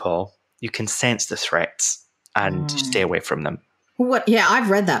other people, you can sense the threats and stay away from them. Yeah, I've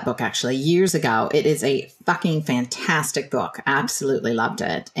read that book actually years ago. It is a fucking fantastic book. Absolutely loved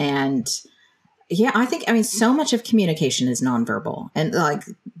it. And yeah, I mean, so much of communication is nonverbal, and like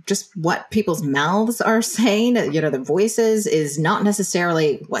just what people's mouths are saying, the voices is not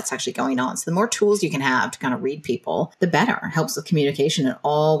necessarily what's actually going on. So the more tools you can have to kind of read people, the better. It helps with communication in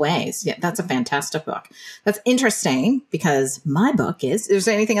all ways. Yeah, that's a fantastic book. That's interesting because my book is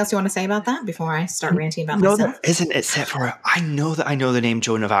there anything else you want to say about that before I start ranting about myself? No, there isn't, except for I know the name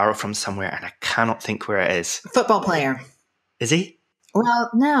Joe Navarro from somewhere and I cannot think where it is. Football player. Is he? Well,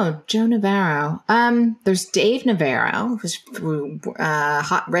 no, Joe Navarro. There's Dave Navarro, who's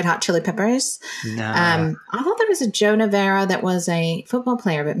Red Hot Chili Peppers. No. I thought there was a Joe Navarro that was a football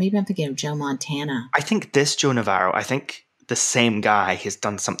player, but maybe I'm thinking of Joe Montana. I think this Joe Navarro, I think the same guy has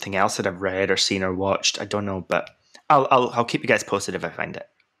done something else that I've read or seen or watched. I don't know, but I'll keep you guys posted if I find it.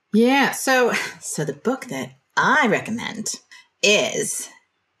 Yeah. So the book that I recommend is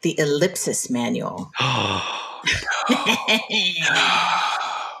the Ellipsis Manual.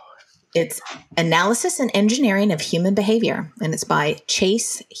 It's Analysis and Engineering of Human Behavior, and it's by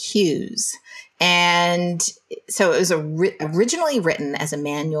Chase Hughes. And so it was originally written as a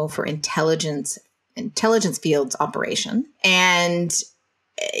manual for intelligence fields operation. And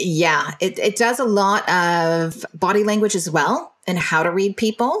yeah, it does a lot of body language as well and how to read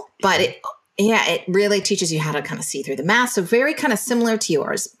people, but it really teaches you how to kind of see through the mask. So very kind of similar to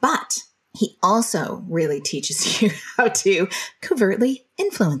yours, but he also really teaches you how to covertly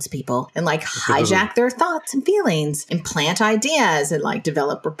influence people and like hijack their thoughts and feelings, implant ideas and like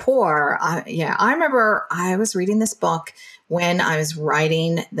develop rapport. I remember I was reading this book when I was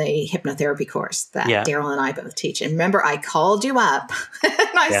writing the hypnotherapy course that Daryl and I both teach. And remember, I called you up and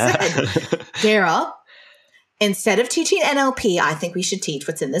I said, Daryl, instead of teaching NLP, I think we should teach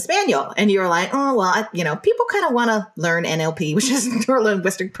what's in this manual. And you were like, oh, well, people kind of want to learn NLP, which is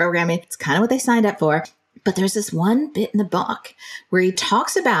neuro-linguistic programming. It's kind of what they signed up for. But there's this one bit in the book where he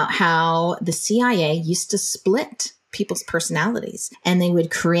talks about how the CIA used to split people's personalities, and they would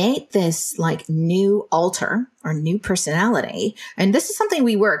create this like new alter or new personality. And this is something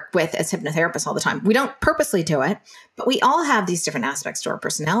we work with as hypnotherapists all the time. We don't purposely do it, but we all have these different aspects to our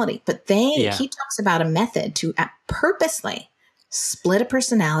personality. But he talks about a method to purposely split a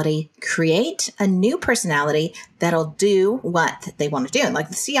personality, create a new personality that'll do what they want to do. And like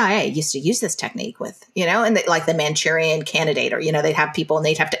the CIA used to use this technique with, and like the Manchurian Candidate, or, they'd have people and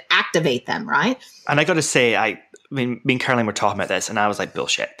they'd have to activate them, right? And I got to say, me and Caroline were talking about this, and I was like,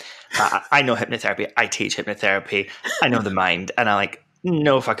 bullshit. I know hypnotherapy. I teach hypnotherapy. I know the mind. And I'm like,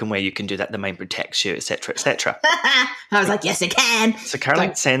 no fucking way you can do that. The mind protects you, etc., etc. I was like, yes, it can. So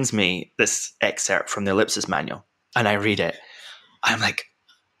Caroline sends me this excerpt from the Ellipsis manual, and I read it. I'm like,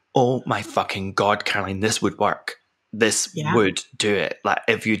 oh my fucking God, Caroline, this would work. This would do it. Like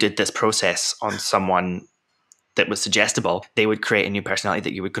if you did this process on someone that was suggestible, they would create a new personality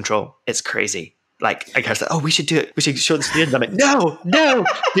that you would control. It's crazy. Like I was like, oh, we should do it. We should show this to the end. I'm like, no,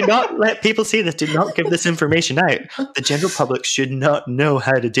 do not let people see this. Do not give this information out. The general public should not know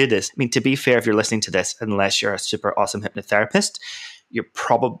how to do this. I mean, to be fair, if you're listening to this, unless you're a super awesome hypnotherapist, you're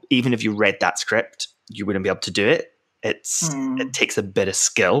probably, even if you read that script, you wouldn't be able to do it. It takes a bit of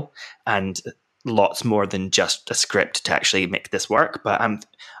skill and lots more than just a script to actually make this work. But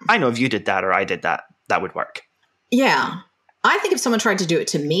I know if you did that or I did that, that would work. Yeah. I think if someone tried to do it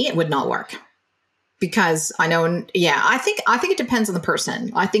to me, it would not work. Because I know, I think it depends on the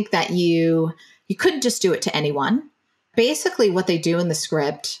person. I think that you couldn't just do it to anyone. Basically what they do in the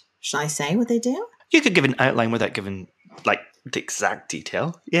script, should I say what they do? You could give an outline without giving like the exact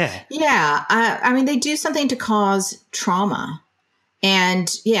detail. Yeah. Yeah. I mean, they do something to cause trauma. And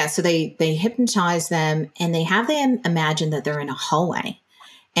so they hypnotize them and they have them imagine that they're in a hallway.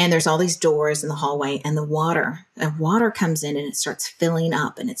 And there's all these doors in the hallway, and the water comes in and it starts filling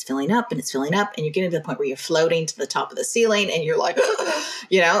up, and it's filling up and it's filling up. And you're getting to the point where you're floating to the top of the ceiling and you're like, and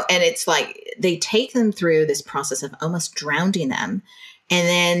it's like they take them through this process of almost drowning them. And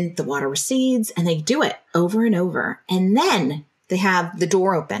then the water recedes and they do it over and over. And then they have the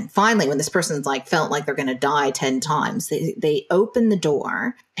door open. Finally, when this person's like felt like they're going to die 10 times, they open the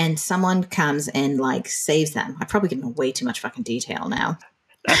door and someone comes and like saves them. I've probably given way too much fucking detail now.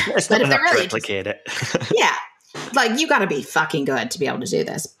 It's not enough to replicate it. Yeah. Like you got to be fucking good to be able to do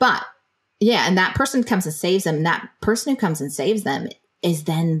this. But and that person comes and saves them. That person who comes and saves them is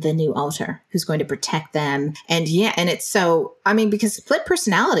then the new alter who's going to protect them. And and it's so, I mean, because split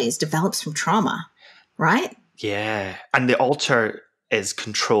personalities develops from trauma, right? Yeah. And the alter is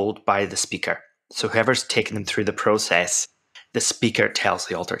controlled by the speaker. So whoever's taking them through the process, the speaker tells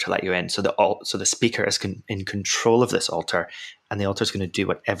the alter to let you in. So the speaker is in control of this alter, and the alter is going to do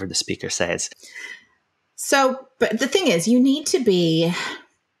whatever the speaker says. So, but the thing is, you need to be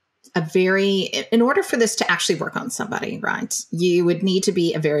in order for this to actually work on somebody, right? You would need to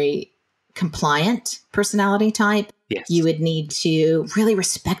be a very compliant personality type. Yes. You would need to really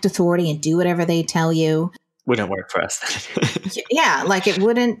respect authority and do whatever they tell you. Wouldn't work for us. Yeah, like it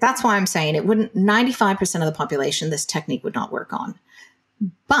wouldn't. That's why I'm saying it wouldn't. 95% of the population, this technique would not work on.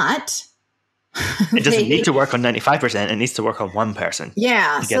 But it doesn't need to work on 95%. It needs to work on one person.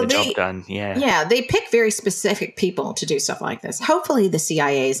 Yeah, to get the job done. Yeah, yeah. They pick very specific people to do stuff like this. Hopefully, the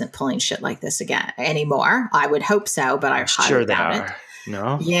CIA isn't pulling shit like this again anymore. I would hope so, but I highly doubt it.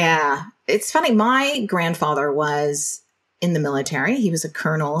 No. Yeah, it's funny. My grandfather was in the military. He was a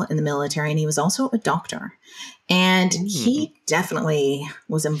colonel in the military, and he was also a doctor. And he definitely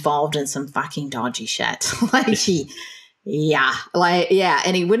was involved in some fucking dodgy shit. And he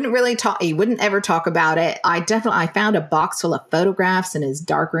wouldn't really talk. He wouldn't ever talk about it. I found a box full of photographs in his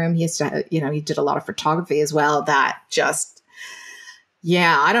dark room. He used to, he did a lot of photography as well. That just,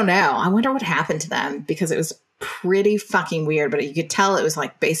 I don't know. I wonder what happened to them, because it was pretty fucking weird, but you could tell it was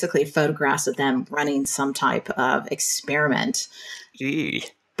like basically photographs of them running some type of experiment.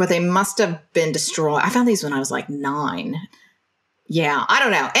 But they must have been destroyed. I found these when I was like 9. Yeah, I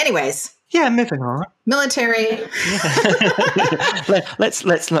don't know. Anyways. Yeah, moving on. Military. Yeah.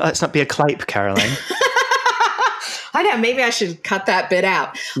 let's not be a clipe, Caroline. I know. Maybe I should cut that bit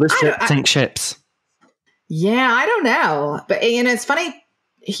out. Sink ships. Yeah, I don't know. But, it's funny.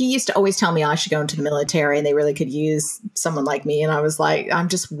 He used to always tell me I should go into the military and they really could use someone like me. And I was like, I'm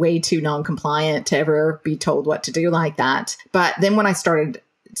just way too non-compliant to ever be told what to do like that. But then when I started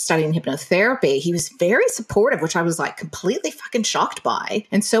studying hypnotherapy, he was very supportive, which I was like completely fucking shocked by.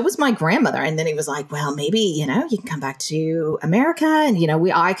 And so was my grandmother. And then he was like, well, maybe, you can come back to America and,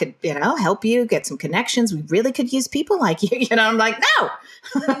 I could, help you get some connections. We really could use people like you. I'm like,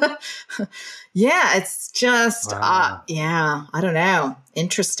 no. Yeah, it's just, Wow. I don't know.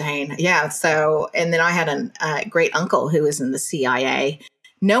 Interesting. Yeah. So, and then I had a great uncle who was in the CIA.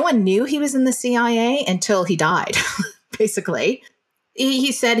 No one knew he was in the CIA until he died, basically.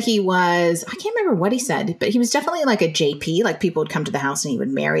 He said he was, I can't remember what he said, but he was definitely like a JP, like people would come to the house and he would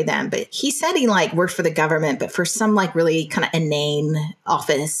marry them. But he said he like worked for the government, but for some like really kind of inane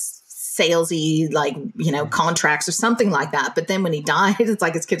office, salesy, like, contracts or something like that. But then when he died, it's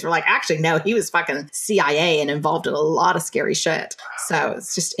like his kids were like, actually, no, he was fucking CIA and involved in a lot of scary shit. So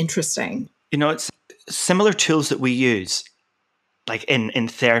it's just interesting. It's similar tools that we use, like in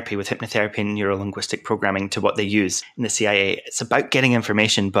therapy with hypnotherapy and neuro-linguistic programming, to what they use in the CIA. It's about getting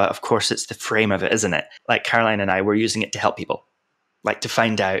information, but of course it's the frame of it, isn't it? Like Caroline and I were using it to help people, like to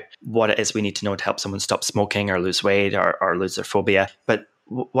find out what it is we need to know to help someone stop smoking or lose weight or lose their phobia. But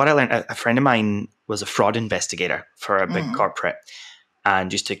what I learned, a friend of mine was a fraud investigator for a big corporate and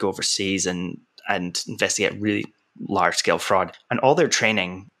used to go overseas and investigate really large-scale fraud. And all their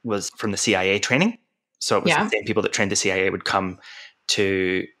training was from the CIA training. So it was the same people that trained the CIA would come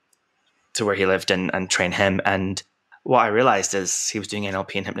to where he lived and train him. And what I realized is he was doing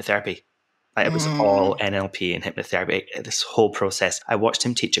NLP and hypnotherapy. Like it was all NLP and hypnotherapy, this whole process. I watched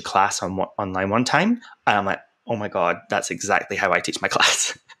him teach a class online one time, and I'm like, oh my God, that's exactly how I teach my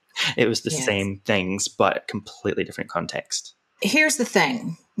class. It was the same things, but completely different context. Here's the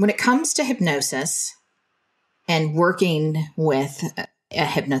thing. When it comes to hypnosis and working with a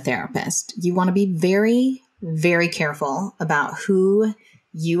hypnotherapist, you want to be very, very careful about who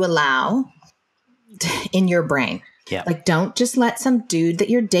you allow in your brain. Yeah. Like, don't just let some dude that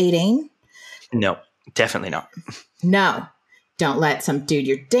you're dating. No, definitely not. No, don't let some dude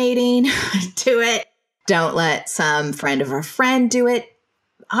you're dating do it. Don't let some friend of a friend do it.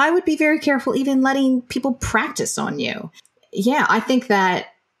 I would be very careful even letting people practice on you. Yeah, I think that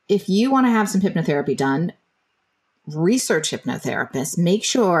if you want to have some hypnotherapy done, research hypnotherapists, make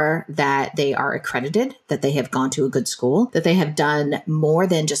sure that they are accredited, that they have gone to a good school, that they have done more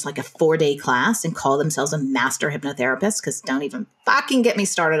than just like a 4-day class and call themselves a master hypnotherapist, because don't even fucking get me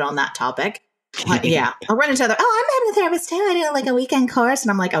started on that topic. Yeah, I'll run into I'm a hypnotherapist too. I do like a weekend course.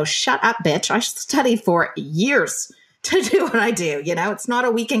 And I'm like, oh, shut up, bitch. I studied for years to do what I do. It's not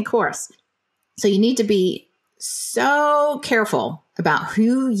a weekend course. So you need to be so careful about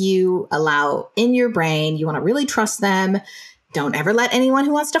who you allow in your brain. You want to really trust them. Don't ever let anyone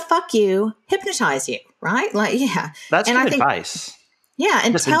who wants to fuck you hypnotize you, right? Like, yeah. That's good advice. Yeah.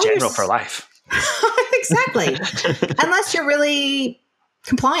 And just in general for life. Exactly. Unless you're really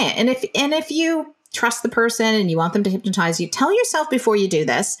compliant. And if you trust the person and you want them to hypnotize you, tell yourself before you do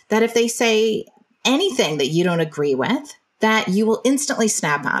this that if they say anything that you don't agree with, that you will instantly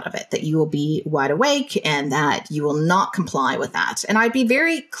snap out of it, that you will be wide awake and that you will not comply with that. And I'd be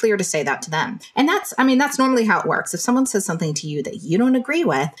very clear to say that to them. And that's normally how it works. If someone says something to you that you don't agree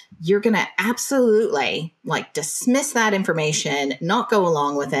with, you're going to absolutely like dismiss that information, not go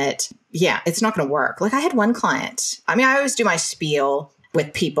along with it. Yeah, it's not going to work. Like I had one client. I always do my spiel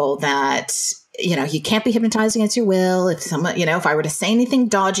with people that, you can't be hypnotized against your will. If someone, if I were to say anything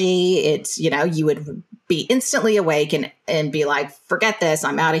dodgy, it's, you would be instantly awake and be like, forget this,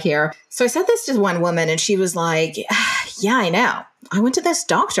 I'm out of here. So I said this to one woman and she was like, yeah, I know. I went to this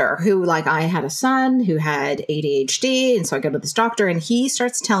doctor who I had a son who had ADHD. And so I go to this doctor and he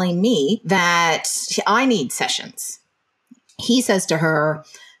starts telling me that I need sessions. He says to her,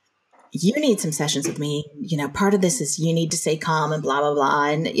 you need some sessions with me. Part of this is you need to stay calm and blah, blah, blah.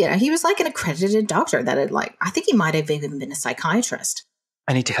 And, he was like an accredited doctor that had I think he might have even been a psychiatrist.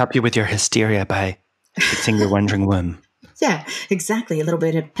 I need to help you with your hysteria by fixing your wandering womb. Yeah, exactly. A little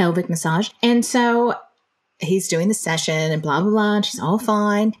bit of pelvic massage. And so he's doing the session and blah, blah, blah. And she's all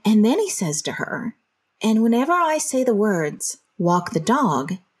fine. And then he says to her, and whenever I say the words, walk the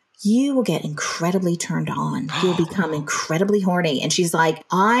dog, you will get incredibly turned on. You'll become incredibly horny. And she's like,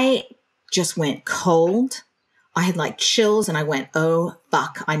 I just went cold. I had chills and I went, oh,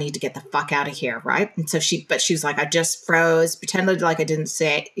 fuck, I need to get the fuck out of here. Right. And so she was like, I just froze, pretended like I didn't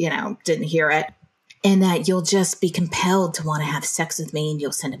say, didn't hear it. And that you'll just be compelled to want to have sex with me and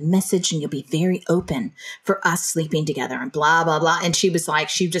you'll send a message and you'll be very open for us sleeping together and blah, blah, blah. And she was like,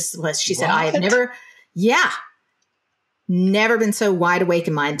 she said, I have never been so wide awake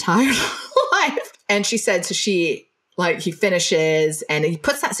in my entire life. And she said, so he finishes and he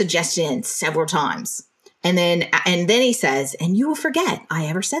puts that suggestion in several times. And then he says, and you will forget I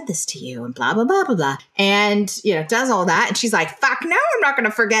ever said this to you and blah, blah, blah, blah, blah. And, does all that. And she's like, fuck no, I'm not going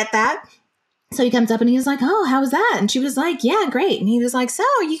to forget that. So he comes up and he was like, oh, how was that? And she was like, yeah, great. And he was like, so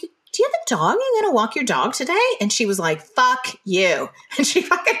do you have a dog? You're going to walk your dog today? And she was like, fuck you. And she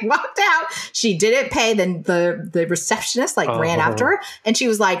fucking walked out. She didn't pay. Then the receptionist ran after her. And she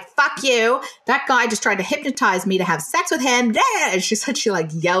was like, fuck you. That guy just tried to hypnotize me to have sex with him. And she said she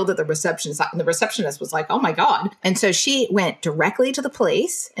yelled at the receptionist. And the receptionist was like, oh my God. And so she went directly to the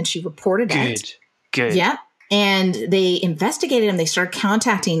police and she reported it. Good. Yeah. And they investigated him. They started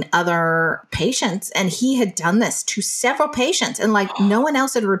contacting other patients. And he had done this to several patients. And no one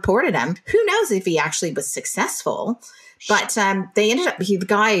else had reported him. Who knows if he actually was successful. But they ended up, the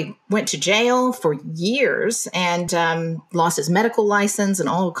guy went to jail for years and lost his medical license and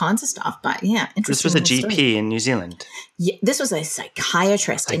all kinds of stuff. But yeah, interesting. This was a GP in New Zealand? Yeah, this was a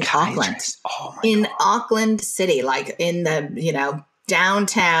psychiatrist in Auckland. Oh my God. In Auckland City, in the,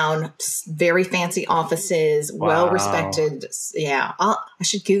 downtown, very fancy offices, well-respected. Yeah, I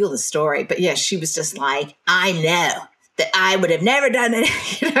should Google the story. But yeah, she was just like, I know that I would have never done it.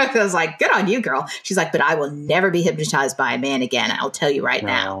 I was like, good on you, girl. She's like, but I will never be hypnotized by a man again. I'll tell you right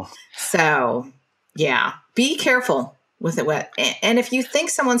now. So yeah, be careful with it. And if you think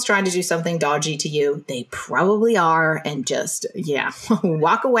someone's trying to do something dodgy to you, they probably are. And just,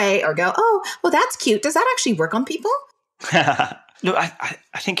 walk away or go, oh, well, that's cute. Does that actually work on people? No, I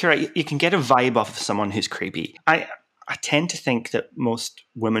think you're right. You can get a vibe off of someone who's creepy. I tend to think that most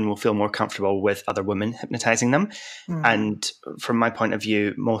women will feel more comfortable with other women hypnotizing them. Mm. And from my point of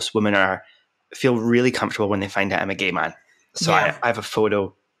view, most women feel really comfortable when they find out I'm a gay man. So I have a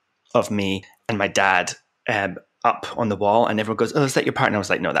photo of me and my dad up on the wall, and everyone goes, oh, is that your partner? I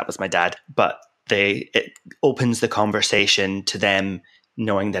was like, no, that was my dad. But it opens the conversation to them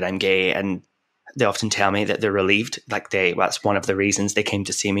knowing that I'm gay, and they often tell me that they're relieved. That's one of the reasons they came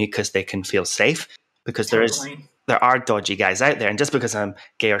to see me, because they can feel safe. Because there are dodgy guys out there, and just because I'm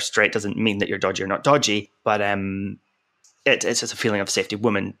gay or straight doesn't mean that you're dodgy or not dodgy. But it's just a feeling of safety.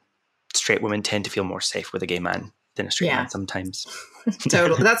 Straight women tend to feel more safe with a gay man than a straight man sometimes.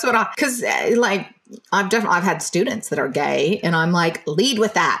 Totally. That's what because I've had students that are gay, and I'm like, lead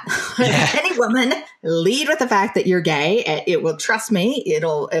with that. Yeah. Any woman, lead with the fact that you're gay. It will, trust me,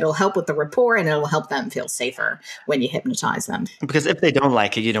 it'll help with the rapport, and it'll help them feel safer when you hypnotize them. Because if they don't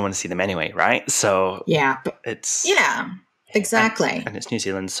like it, you don't want to see them anyway, right? So it's exactly. And it's New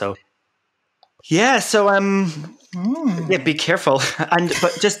Zealand, so be careful.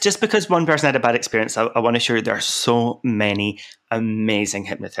 But just because one person had a bad experience, I want to assure you there are so many amazing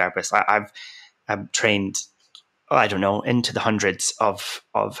hypnotherapists. I've trained, into the hundreds of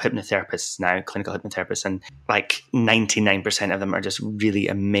hypnotherapists now, clinical hypnotherapists, and 99% of them are just really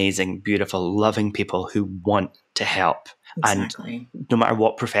amazing, beautiful, loving people who want to help. Exactly. And no matter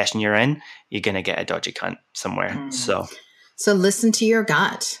what profession you're in, you're going to get a dodgy cunt somewhere. So listen to your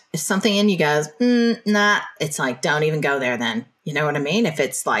gut. If something in you goes, nah, it's don't even go there then. You know what I mean? If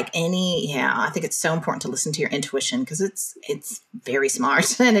it's I think it's so important to listen to your intuition, because it's very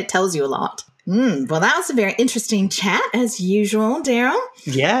smart and it tells you a lot. Well, that was a very interesting chat as usual, Daryl.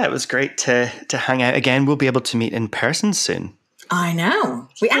 Yeah, it was great to hang out again. We'll be able to meet in person soon. I know.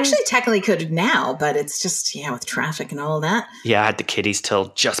 We actually technically could now, but it's just, with traffic and all that. Yeah, I had the kiddies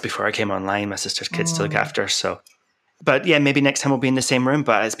till just before I came online. My sister's kids to look after, so... But yeah, maybe next time we'll be in the same room.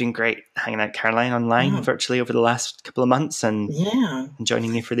 But it's been great hanging out, Caroline, online virtually over the last couple of months, and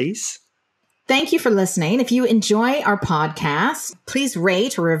joining you for these. Thank you for listening. If you enjoy our podcast, please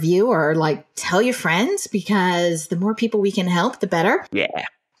rate or review or tell your friends, because the more people we can help, the better. Yeah.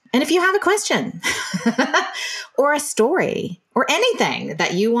 And if you have a question or a story or anything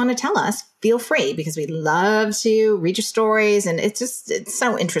that you want to tell us, feel free, because we love to read your stories. And it's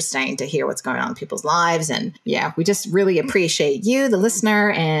so interesting to hear what's going on in people's lives. And we just really appreciate you, the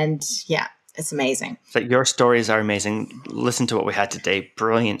listener. And it's amazing. Your stories are amazing. Listen to what we had today.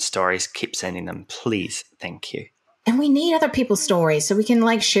 Brilliant stories. Keep sending them, please. Thank you. And we need other people's stories so we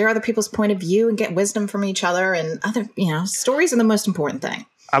can share other people's point of view and get wisdom from each other. And other, stories are the most important thing.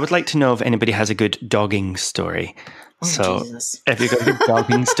 I would like to know if anybody has a good dogging story. So Jesus. If you've got a good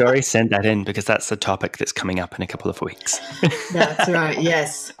dogging story, send that in, because that's the topic that's coming up in a couple of weeks. That's right.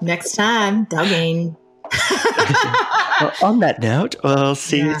 Yes. Next time, dogging. Well, on that note, we'll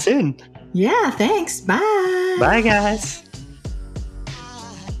see you soon. Yeah. Thanks. Bye. Bye, guys.